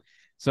 anyway.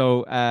 So,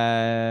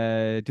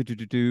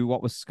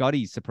 what was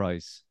Scotty's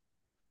surprise?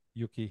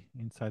 Yuki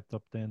inside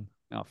top 10.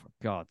 Oh, for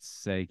God's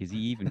sake, is he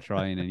even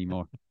trying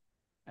anymore?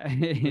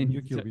 Even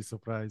Yuki will be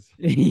surprised.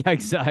 Yeah,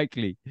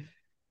 exactly.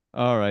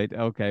 All right,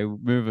 okay,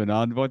 moving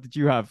on. What did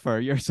you have for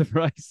your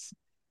surprise?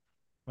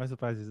 My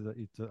surprise is that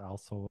it's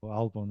also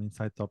Albon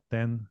inside top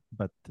 10,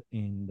 but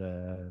in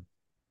the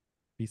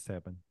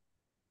P7.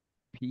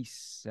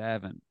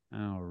 P7.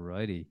 All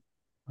righty.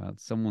 Well,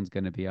 someone's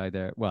going to be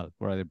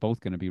we're either both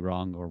going to be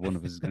wrong or one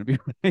of us is going to be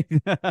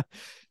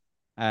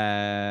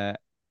right.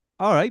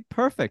 All right,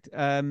 perfect.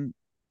 I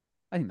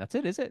think that's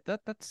it, is it?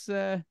 That's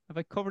have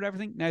I covered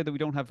everything now that we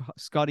don't have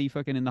Scotty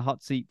fucking in the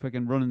hot seat,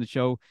 fucking running the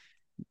show?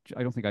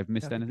 I don't think I've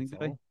missed anything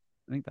today.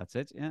 I think that's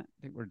it. Yeah,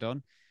 I think we're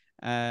done.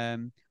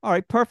 All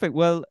right, perfect.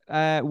 Well,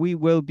 we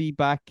will be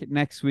back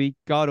next week.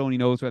 God only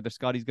knows whether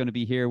Scotty's going to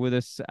be here with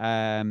us.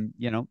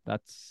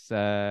 That's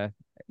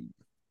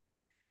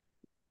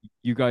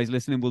you guys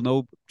listening will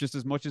know just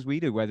as much as we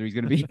do whether he's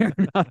going to be here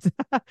or not.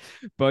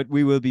 But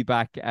we will be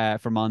back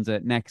for Monza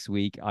next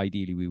week.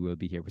 Ideally, we will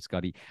be here with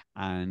Scotty.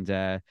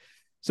 And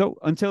so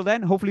until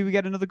then, hopefully we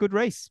get another good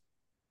race.